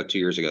year ago, 2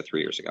 years ago,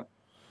 3 years ago.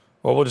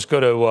 Well, we'll just go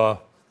to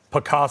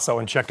Picasso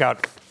and check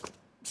out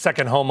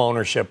second home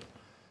ownership.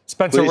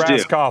 Spencer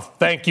Rascoff,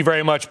 thank you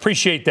very much.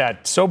 Appreciate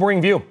that.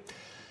 Sobering view.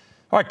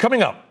 All right,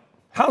 coming up,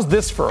 how's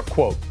this for a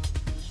quote?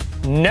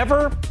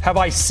 Never have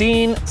I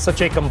seen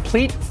such a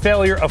complete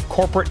failure of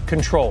corporate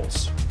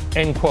controls,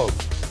 end quote.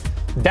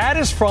 That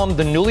is from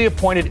the newly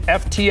appointed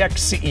FTX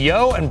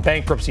CEO and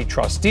bankruptcy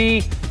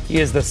trustee. He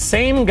is the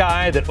same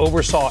guy that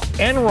oversaw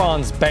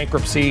Enron's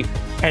bankruptcy,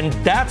 and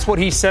that's what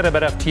he said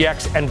about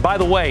FTX. And by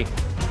the way,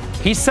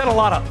 he said a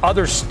lot of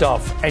other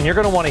stuff, and you're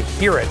going to want to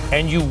hear it,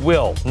 and you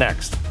will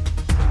next.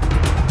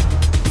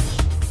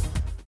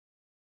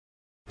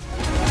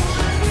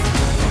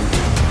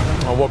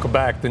 Welcome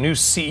back. The new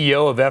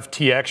CEO of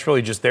FTX,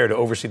 really just there to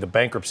oversee the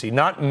bankruptcy,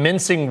 not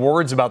mincing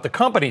words about the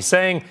company,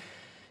 saying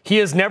he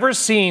has never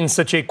seen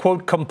such a,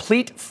 quote,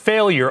 complete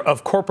failure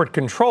of corporate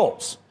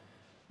controls.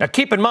 Now,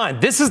 keep in mind,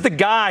 this is the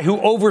guy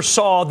who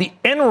oversaw the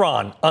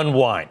Enron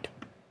unwind.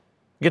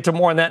 We'll get to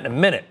more on that in a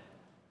minute.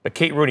 But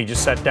Kate Rooney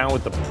just sat down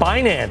with the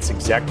Binance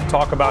exec to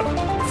talk about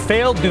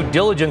failed due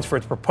diligence for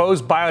its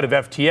proposed buyout of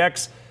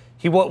FTX.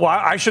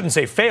 I shouldn't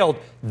say failed.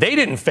 They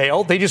didn't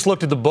fail. They just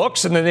looked at the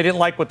books and then they didn't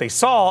like what they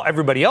saw.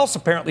 Everybody else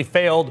apparently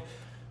failed.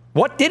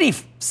 What did he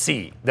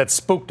see that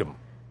spooked him?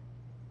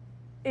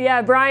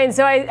 Yeah, Brian.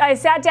 So I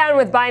sat down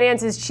with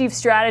Binance's chief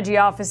strategy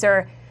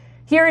officer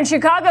here in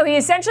Chicago. He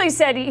essentially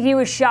said he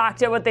was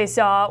shocked at what they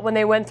saw when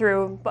they went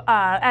through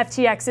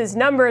FTX's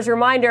numbers.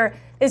 Reminder,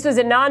 this was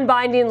a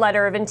non-binding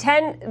letter of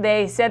intent.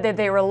 They said that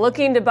they were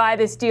looking to buy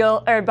this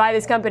deal or buy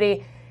this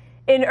company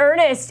in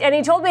earnest. And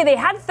he told me they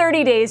had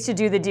 30 days to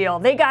do the deal.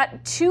 They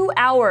got 2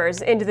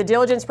 hours into the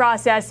diligence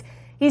process.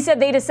 He said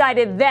they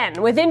decided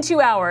then, within 2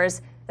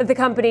 hours, that the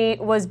company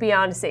was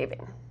beyond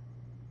saving.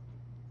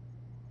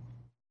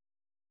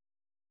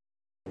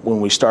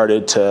 When we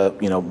started to,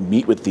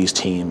 meet with these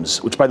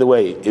teams, which, by the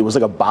way, it was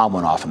like a bomb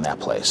went off in that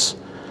place.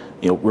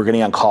 We're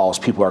getting on calls,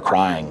 people are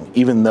crying,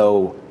 even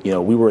though,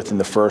 we were within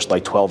the first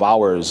 12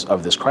 hours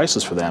of this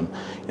crisis for them,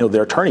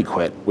 their attorney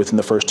quit within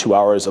the first 2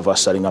 hours of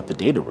us setting up the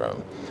data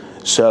room.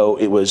 So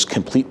it was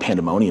complete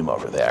pandemonium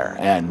over there.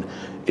 And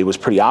it was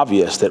pretty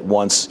obvious that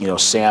once,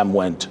 Sam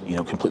went,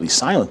 completely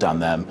silent on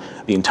them,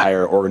 the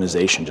entire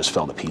organization just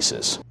fell to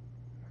pieces.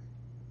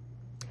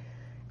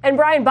 And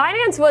Brian,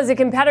 Binance was a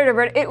competitor,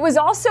 but it was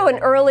also an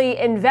early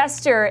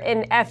investor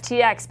in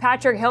FTX.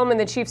 Patrick Hillman,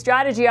 the chief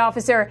strategy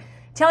officer,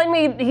 telling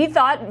me he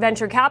thought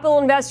venture capital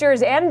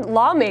investors and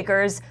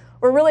lawmakers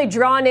were really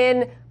drawn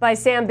in by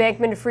Sam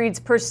Bankman-Fried's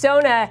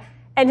persona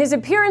and his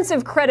appearance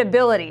of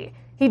credibility.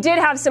 he did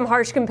have some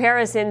harsh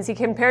comparisons. He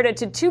compared it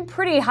to two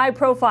pretty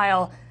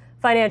high-profile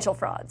financial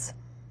frauds.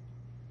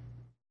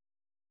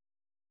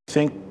 I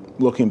think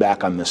looking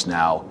back on this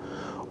now,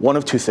 one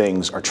of two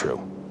things are true.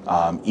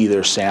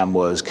 Either Sam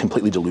was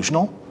completely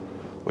delusional,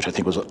 which I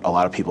think was a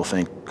lot of people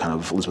think kind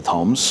of Elizabeth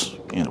Holmes,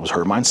 it was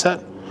her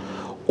mindset,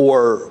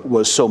 or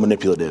was so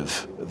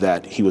manipulative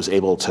that he was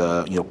able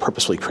to,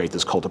 purposefully create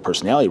this cult of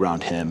personality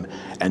around him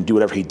and do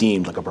whatever he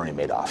deemed like a Bernie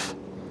Madoff.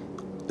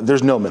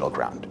 There's no middle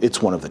ground.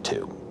 It's one of the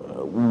two.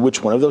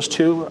 Which one of those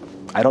two?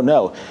 I don't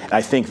know. And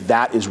I think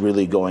that is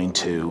really going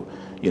to,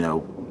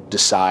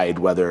 decide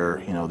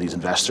whether, these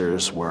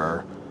investors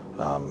were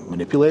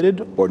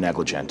manipulated or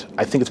negligent.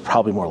 I think it's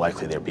probably more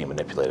likely they're being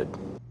manipulated.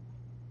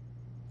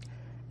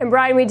 And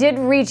Brian, we did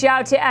reach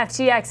out to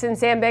FTX and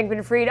Sam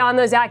Bankman-Fried on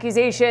those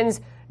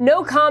accusations.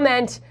 No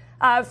comment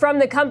from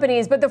the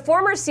companies, but the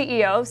former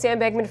CEO, Sam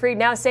Bankman-Fried,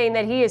 now saying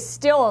that he is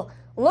still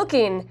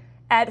looking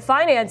at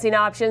financing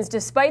options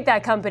despite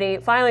that company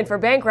filing for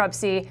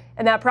bankruptcy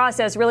and that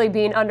process really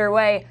being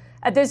underway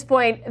at this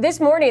point. This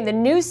morning, the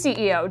new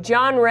CEO,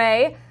 John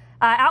Ray,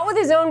 out with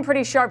his own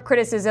pretty sharp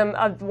criticism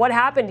of what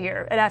happened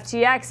here at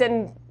FTX.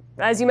 And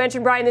as you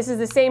mentioned, Brian, this is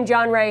the same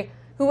John Ray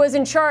who was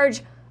in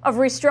charge of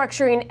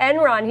restructuring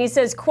Enron. He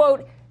says,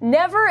 quote,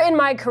 "Never in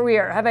my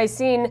career have I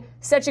seen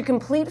such a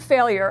complete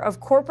failure of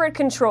corporate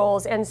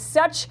controls and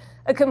such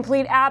a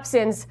complete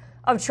absence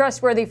of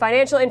trustworthy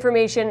financial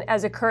information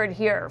as occurred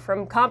here,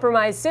 from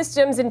compromised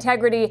systems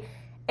integrity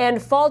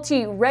and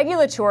faulty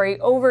regulatory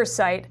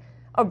oversight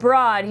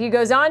abroad." He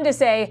goes on to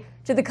say,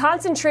 "To the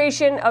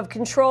concentration of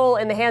control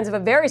in the hands of a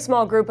very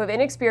small group of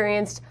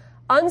inexperienced,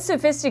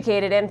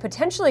 unsophisticated, and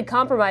potentially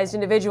compromised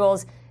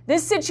individuals,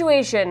 this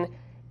situation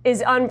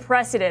is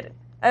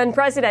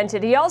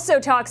unprecedented." He also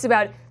talks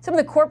about some of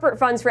the corporate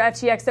funds for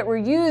FTX that were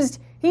used,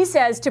 he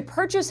says, to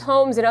purchase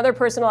homes and other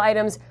personal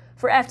items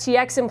for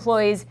FTX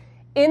employees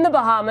in the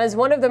Bahamas.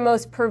 One of the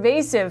most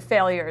pervasive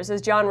failures,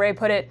 as John Ray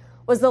put it,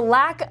 was the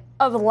lack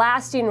of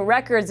lasting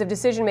records of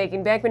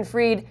decision-making.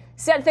 Bankman-Fried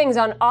set things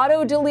on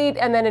auto-delete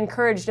and then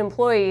encouraged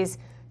employees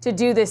to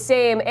do the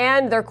same.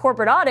 And their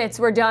corporate audits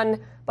were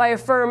done by a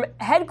firm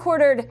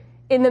headquartered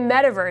in the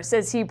metaverse,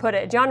 as he put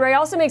it. John Ray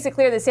also makes it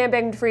clear that Sam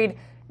Bankman-Fried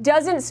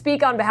doesn't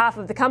speak on behalf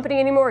of the company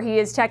anymore. He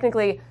is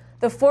technically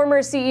the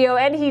former CEO,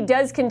 and he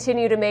does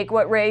continue to make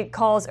what Ray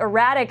calls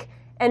erratic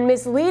and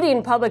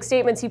misleading public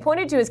statements. He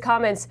pointed to his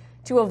comments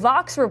to a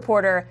Vox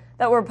reporter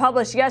that were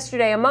published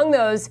yesterday. Among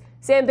those,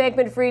 Sam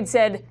Bankman-Fried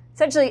said,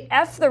 essentially,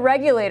 F the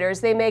regulators,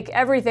 they make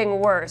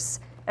everything worse.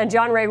 And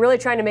John Ray really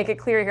trying to make it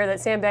clear here that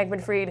Sam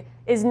Bankman-Fried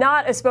is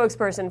not a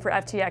spokesperson for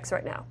FTX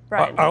right now.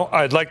 Brian.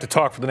 I'd like to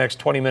talk for the next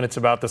 20 minutes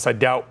about this. I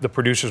doubt the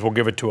producers will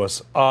give it to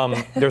us.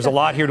 There's a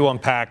lot here to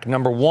unpack.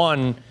 Number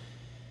one,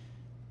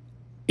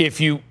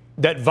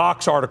 that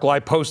Vox article, I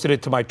posted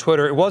it to my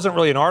Twitter. It wasn't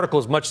really an article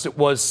as much as it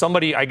was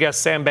somebody, I guess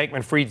Sam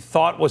Bankman-Fried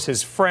thought was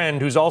his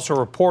friend, who's also a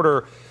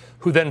reporter,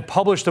 who then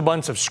published a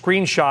bunch of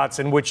screenshots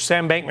in which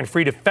Sam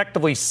Bankman-Fried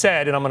effectively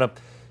said, and I'm going to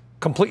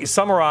completely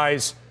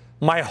summarize,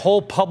 my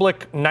whole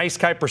public nice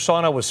guy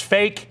persona was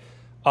fake.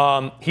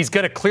 He's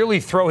going to clearly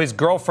throw his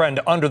girlfriend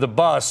under the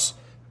bus.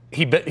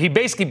 He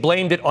basically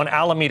blamed it on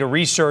Alameda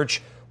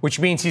Research, which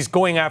means he's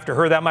going after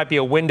her. That might be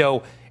a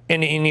window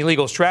in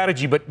illegal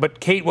strategy. But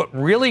Kate, what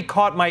really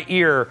caught my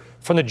ear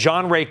from the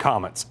John Ray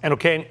comments,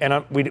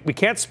 we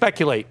can't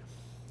speculate,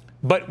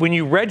 but when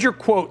you read your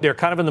quote, they're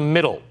kind of in the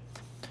middle,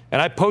 and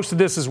I posted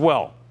this as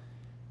well.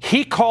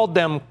 He called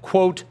them,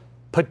 quote,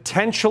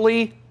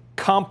 potentially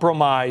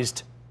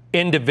compromised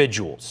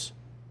individuals.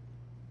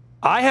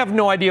 I have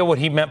no idea what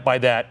he meant by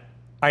that.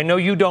 I know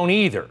you don't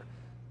either.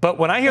 But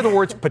when I hear the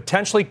words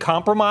potentially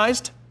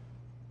compromised,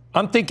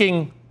 I'm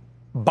thinking,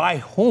 by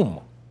whom?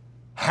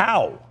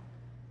 How?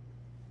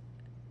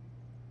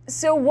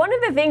 So one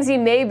of the things he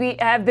may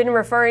have been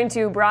referring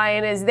to,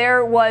 Brian, is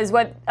there was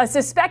a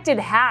suspected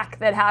hack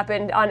that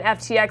happened on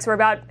FTX where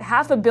about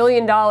 $500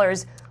 million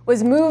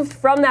was moved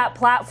from that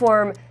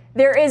platform.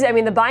 The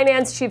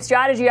Binance chief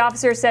strategy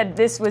officer said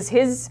this was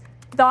his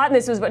thought, and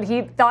this was what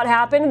he thought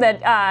happened,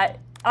 that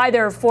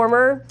either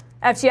former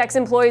FTX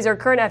employees or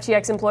current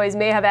FTX employees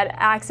may have had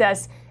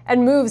access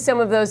and moved some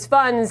of those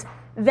funds.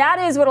 That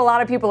is what a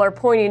lot of people are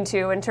pointing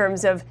to in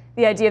terms of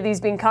the idea of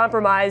these being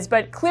compromised.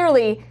 But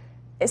clearly,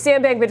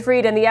 Sam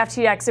Bankman-Fried and the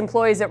FTX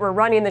employees that were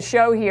running the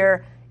show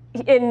here,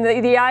 in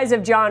the eyes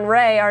of John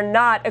Ray, are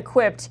not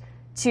equipped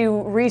to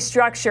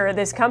restructure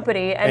this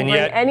company and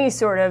bring any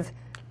sort of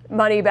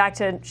money back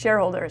to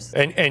shareholders.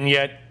 And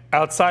yet,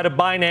 outside of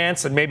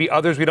Binance and maybe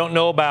others we don't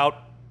know about,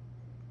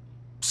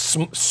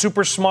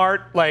 super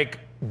smart, like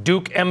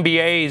Duke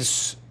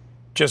MBAs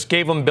just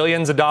gave them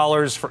billions of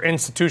dollars for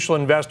institutional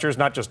investors,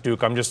 not just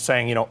Duke, I'm just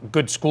saying,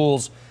 good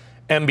schools,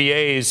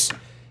 MBAs.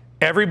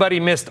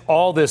 Everybody missed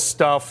all this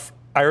stuff.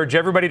 I urge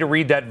everybody to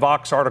read that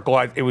Vox article.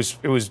 It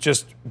was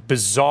just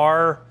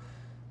bizarre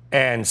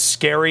and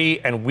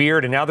scary and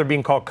weird, and now they're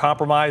being called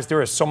compromised.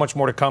 There is so much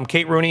more to come.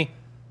 Kate Rooney,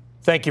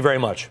 thank you very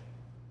much.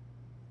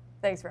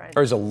 Thanks, Brian.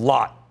 There's a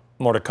lot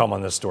more to come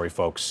on this story,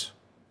 folks.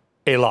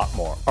 a lot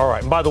more. All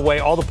right. And by the way,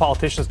 all the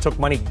politicians took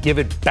money, give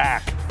it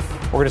back.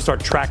 We're going to start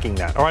tracking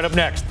that. All right, up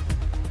next,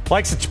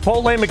 likes of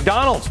Chipotle and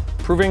McDonald's,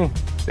 proving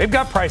they've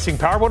got pricing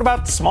power. What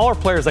about smaller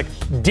players like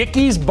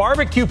Dickey's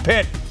Barbecue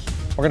Pit?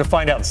 We're going to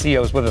find out. The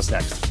CEO is with us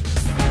next.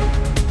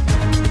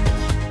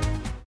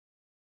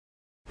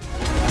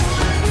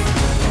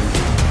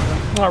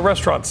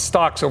 Restaurant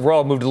stocks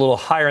overall moved a little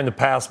higher in the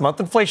past month.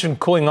 Inflation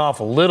cooling off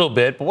a little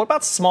bit. But what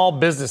about small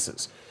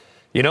businesses?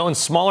 You know, and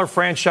smaller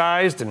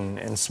franchised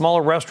and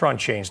smaller restaurant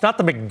chains, not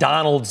the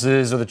McDonald's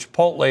or the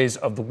Chipotle's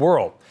of the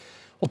world.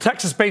 Well,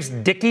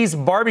 Texas-based Dickey's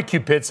Barbecue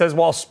Pit says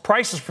while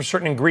prices for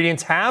certain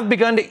ingredients have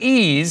begun to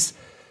ease,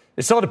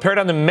 they still have to pare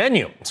down the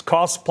menu. Its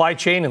cost, supply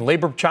chain, and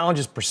labor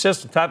challenges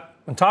persist.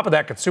 On top of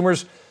that,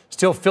 consumers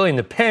still feeling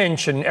the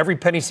pinch, and every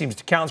penny seems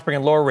to count. Let's bring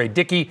in Laura Ray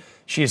Dickey.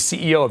 She is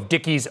CEO of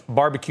Dickey's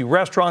Barbecue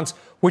Restaurants,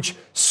 which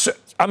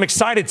I'm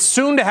excited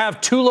soon to have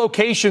 2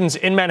 locations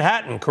in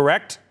Manhattan,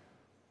 correct?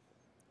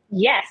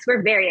 Yes,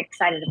 we're very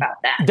excited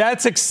about that.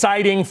 That's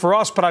exciting for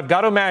us, but I've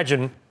got to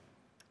imagine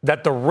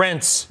that the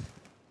rents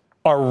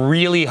are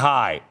really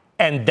high.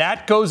 And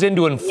that goes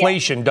into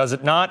inflation, does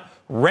it not?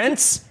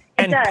 Rents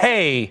and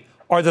pay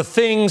are the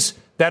things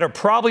that are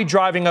probably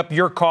driving up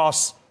your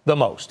costs the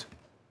most.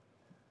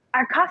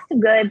 Our cost of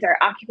goods, our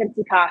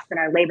occupancy costs, and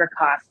our labor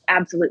costs,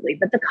 absolutely.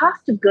 But the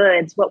cost of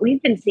goods, what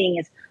we've been seeing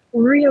is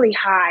really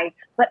high,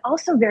 but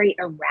also very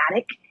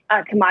erratic.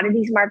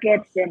 Commodities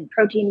markets and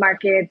protein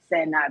markets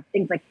and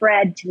things like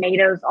bread,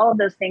 tomatoes, all of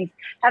those things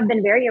have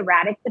been very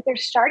erratic, but they're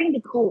starting to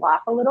cool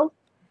off a little,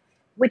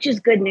 which is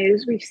good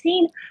news. We've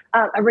seen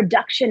a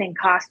reduction in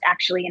cost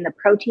actually in the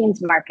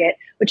proteins market,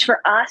 which for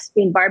us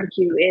being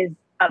barbecue is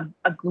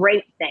a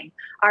great thing.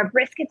 Our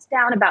brisket's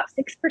down about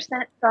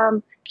 6%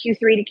 from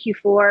Q3 to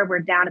Q4. We're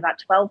down about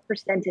 12%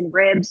 in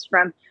ribs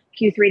from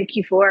Q3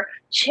 to Q4.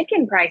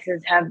 Chicken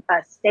prices have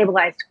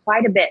stabilized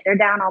quite a bit. They're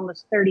down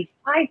almost 35%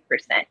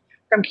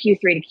 from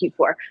Q3 to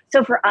Q4.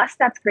 So for us,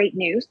 that's great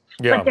news.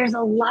 Yeah. But there's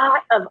a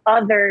lot of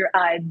other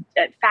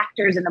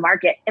factors in the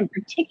market, in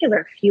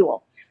particular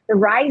fuel. The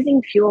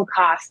rising fuel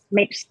costs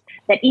makes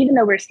that even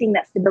though we're seeing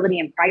that stability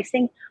in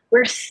pricing,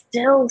 we're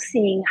still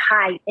seeing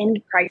high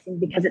end pricing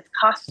because it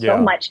costs so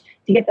much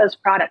to get those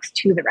products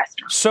to the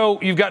restaurant. So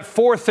you've got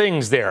 4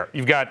 things there.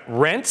 You've got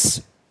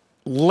rents,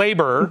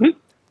 labor,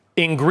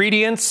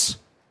 ingredients,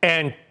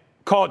 and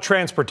call it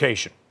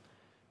transportation.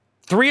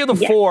 3 of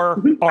the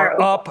 4 are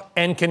up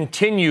and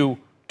continue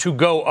to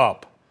go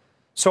up.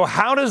 So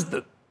how does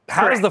the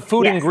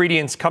food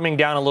ingredients coming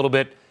down a little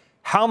bit,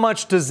 how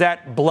much does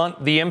that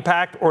blunt the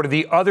impact? Or do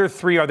the other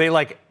 3, are they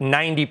like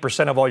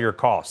 90% of all your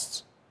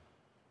costs?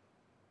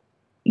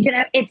 You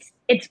know,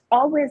 it's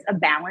always a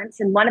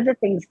balance. And one of the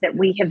things that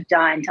we have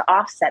done to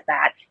offset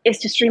that is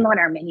to streamline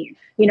our menu.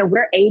 You know,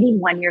 we're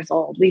 81 years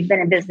old. We've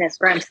been in business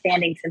where I'm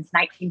standing since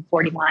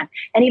 1941.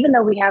 And even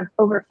though we have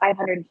over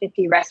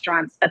 550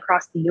 restaurants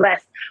across the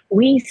U.S.,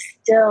 we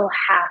still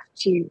have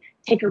to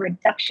take a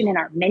reduction in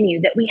our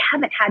menu that we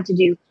haven't had to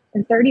do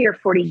in 30 or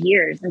 40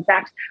 years. In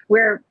fact,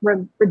 we're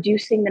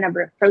reducing the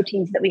number of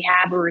proteins that we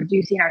have. We're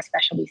reducing our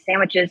specialty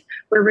sandwiches.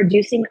 We're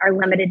reducing our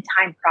limited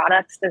time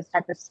products, those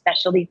type of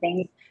specialty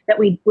things that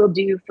we will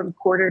do from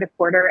quarter to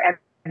quarter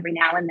every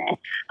now and then,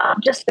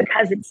 just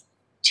because it's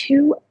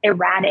too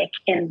erratic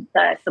in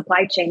the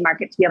supply chain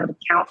market to be able to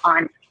count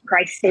on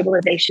price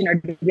stabilization or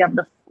to be able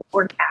to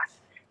forecast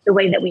the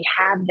way that we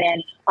have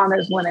been on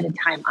those limited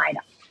time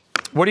items.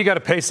 What do you got to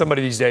pay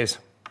somebody these days?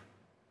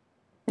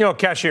 You know,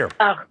 cashier.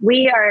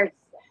 We are,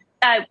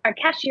 our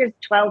cashier is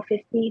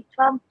 $12.50.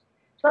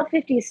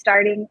 $12.50 is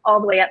starting all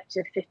the way up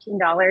to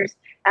 $15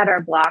 at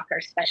our block,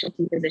 our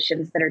specialty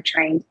physicians that are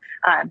trained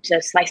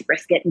to slice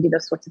brisket and do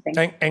those sorts of things.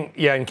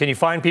 And can you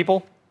find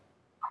people?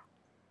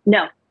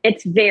 No,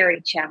 it's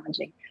very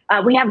challenging.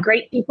 We have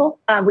great people.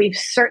 We've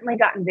certainly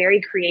gotten very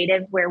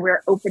creative where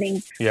we're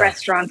opening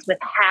restaurants with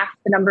half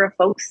the number of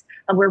folks.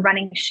 We're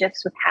running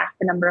shifts with half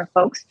the number of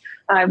folks.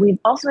 We've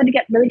also had to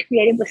get really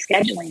creative with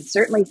scheduling.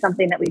 Certainly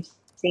something that we've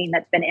seen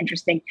that's been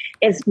interesting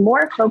is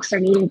more folks are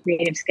needing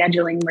creative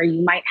scheduling where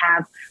you might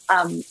have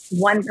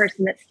one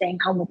person that's staying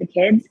home with the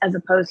kids as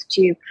opposed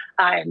to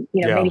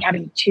maybe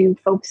having 2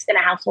 folks in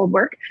a household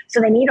work. So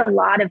they need a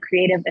lot of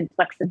creative and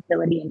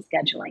flexibility in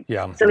scheduling.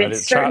 So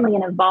it's certainly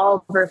an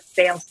evolve or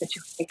fail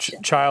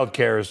situation.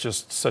 Childcare is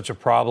just such a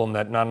problem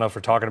that not enough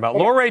are talking about.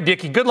 Laura Ray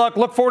Dickey, good luck.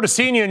 Look forward to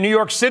seeing you in New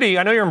York City.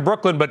 I know you're in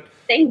Brooklyn, but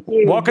thank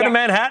you. Welcome to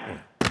Manhattan.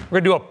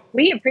 We're gonna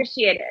we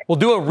appreciate it. We'll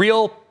do a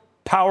real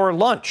power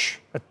lunch,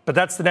 but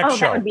that's the next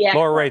show. That would be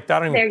Laura Ray,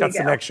 that's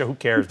the next show. Who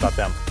cares about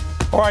them?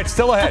 All right,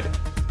 still ahead.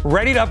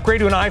 Ready to upgrade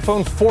to an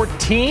iPhone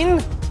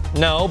 14?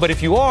 No, but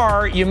if you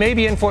are, you may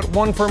be in for what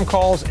one firm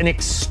calls an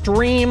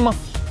extreme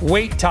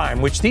wait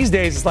time, which these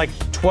days is like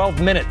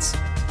 12 minutes.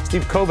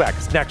 Steve Kovac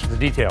is next with the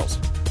details.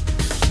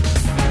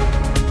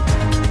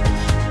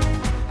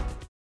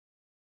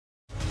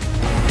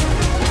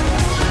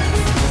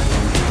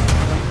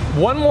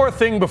 One more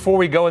thing before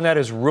we go, and that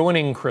is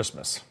ruining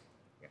Christmas.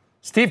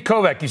 Steve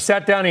Kovac, you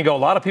sat down and you go, a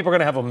lot of people are going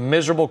to have a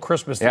miserable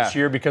Christmas this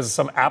year because of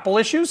some Apple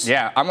issues?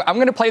 Yeah, I'm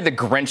going to play the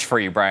Grinch for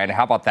you, Brian.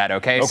 How about that,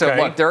 okay? So,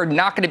 look, there are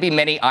not going to be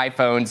many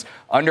iPhones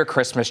under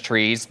Christmas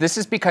trees. This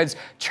is because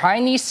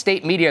Chinese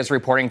state media is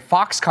reporting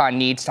Foxconn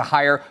needs to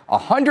hire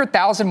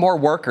 100,000 more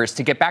workers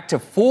to get back to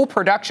full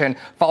production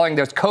following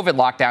those COVID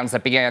lockdowns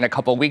that began a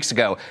couple of weeks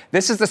ago.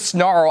 This is the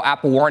snarl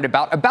Apple warned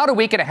about a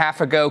week and a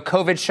half ago.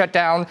 COVID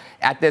shutdown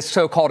at this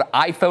so-called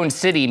iPhone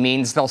City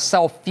means they'll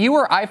sell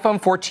fewer iPhone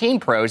 14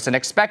 Pros than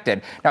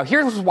expected. Now,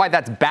 here's why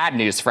that's bad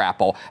news for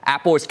Apple.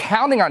 Apple is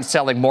counting on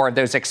selling more of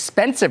those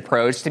expensive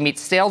Pros to meet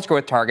sales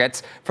growth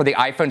targets for the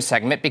iPhone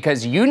segment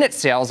because unit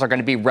sales are going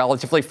to be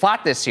relatively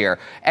flat this year.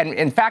 And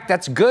in fact,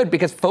 that's good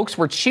because folks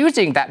were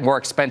choosing that more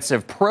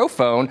expensive Pro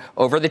phone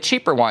over the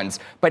cheaper ones.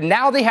 But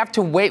now they have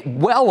to wait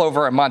well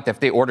over a month if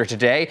they order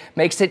today.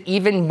 Makes it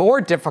even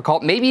more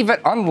difficult, maybe even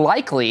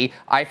unlikely,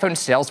 iPhone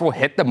sales will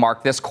hit the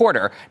mark this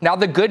quarter. Now,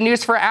 the good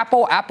news for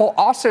Apple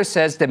also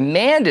says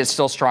demand is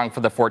still strong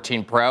for the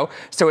 14 Pro,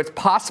 so it's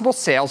possible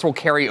sales will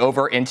carry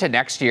over into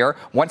next year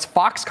once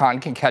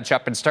Foxconn can catch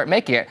up and start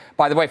making it.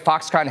 By the way,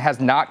 Foxconn has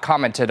not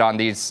commented on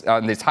these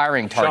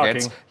hiring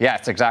targets. Shocking.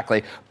 Yes,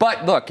 exactly.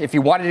 But look, if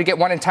you wanted to get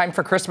one in time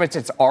for Christmas,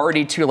 it's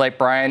already too late,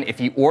 Brian. If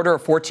you order a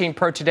 14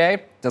 Pro today,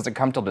 it doesn't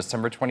come till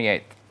December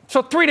 28th.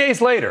 So 3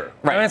 days later.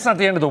 Right. I mean, it's not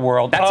the end of the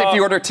world. That's if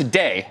you order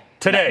today.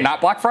 Today. Not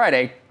Black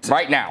Friday.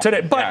 Right now.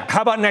 Today. But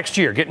how about next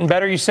year? Getting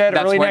better, you said?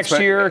 Early next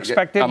year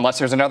expected? Unless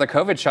there's another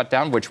COVID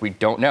shutdown, which we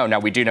don't know. Now,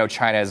 we do know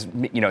China is,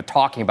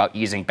 talking about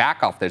easing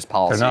back off those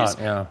policies.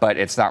 They're not, but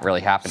it's not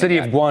really happening City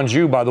yet. of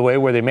Guangzhou, by the way,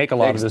 where they make a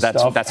lot of this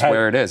stuff. That's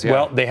where it is, yeah.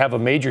 Well, they have a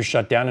major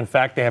shutdown. In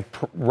fact, they have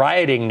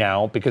rioting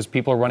now because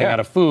people are running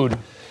out of food.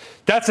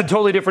 That's a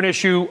totally different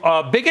issue.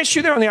 Big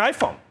issue there on the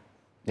iPhone.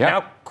 Yeah.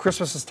 Now,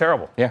 Christmas is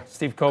terrible. Yeah.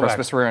 Steve Kovac.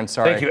 Christmas ruined,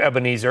 sorry. Thank you,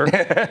 Ebenezer.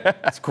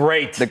 That's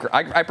great.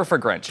 I prefer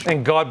Grinch.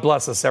 And God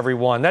bless us,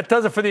 everyone. That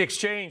does it for The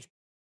Exchange.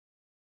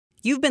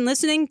 You've been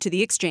listening to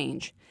The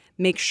Exchange.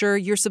 Make sure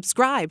you're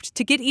subscribed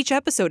to get each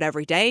episode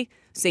every day.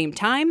 Same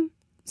time,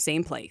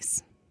 same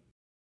place.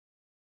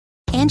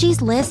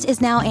 Angie's List is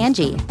now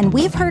Angie, and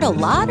we've heard a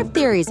lot of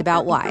theories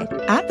about why.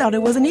 I thought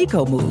it was an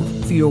eco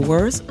move. Fewer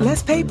words,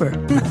 less paper.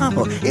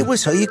 No, it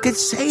was so you could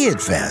say it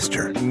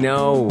faster.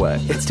 No,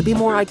 it's to be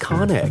more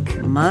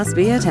iconic. Must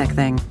be a tech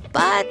thing.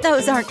 But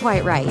those aren't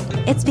quite right.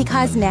 It's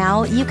because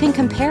now you can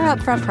compare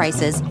upfront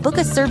prices, book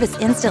a service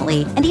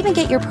instantly, and even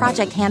get your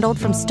project handled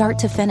from start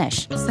to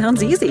finish.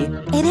 Sounds easy.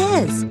 It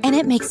is, and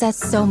it makes us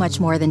so much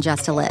more than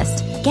just a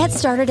list. Get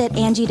started at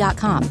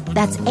Angie.com.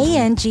 That's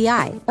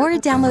ANGI, or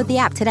download the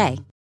app today.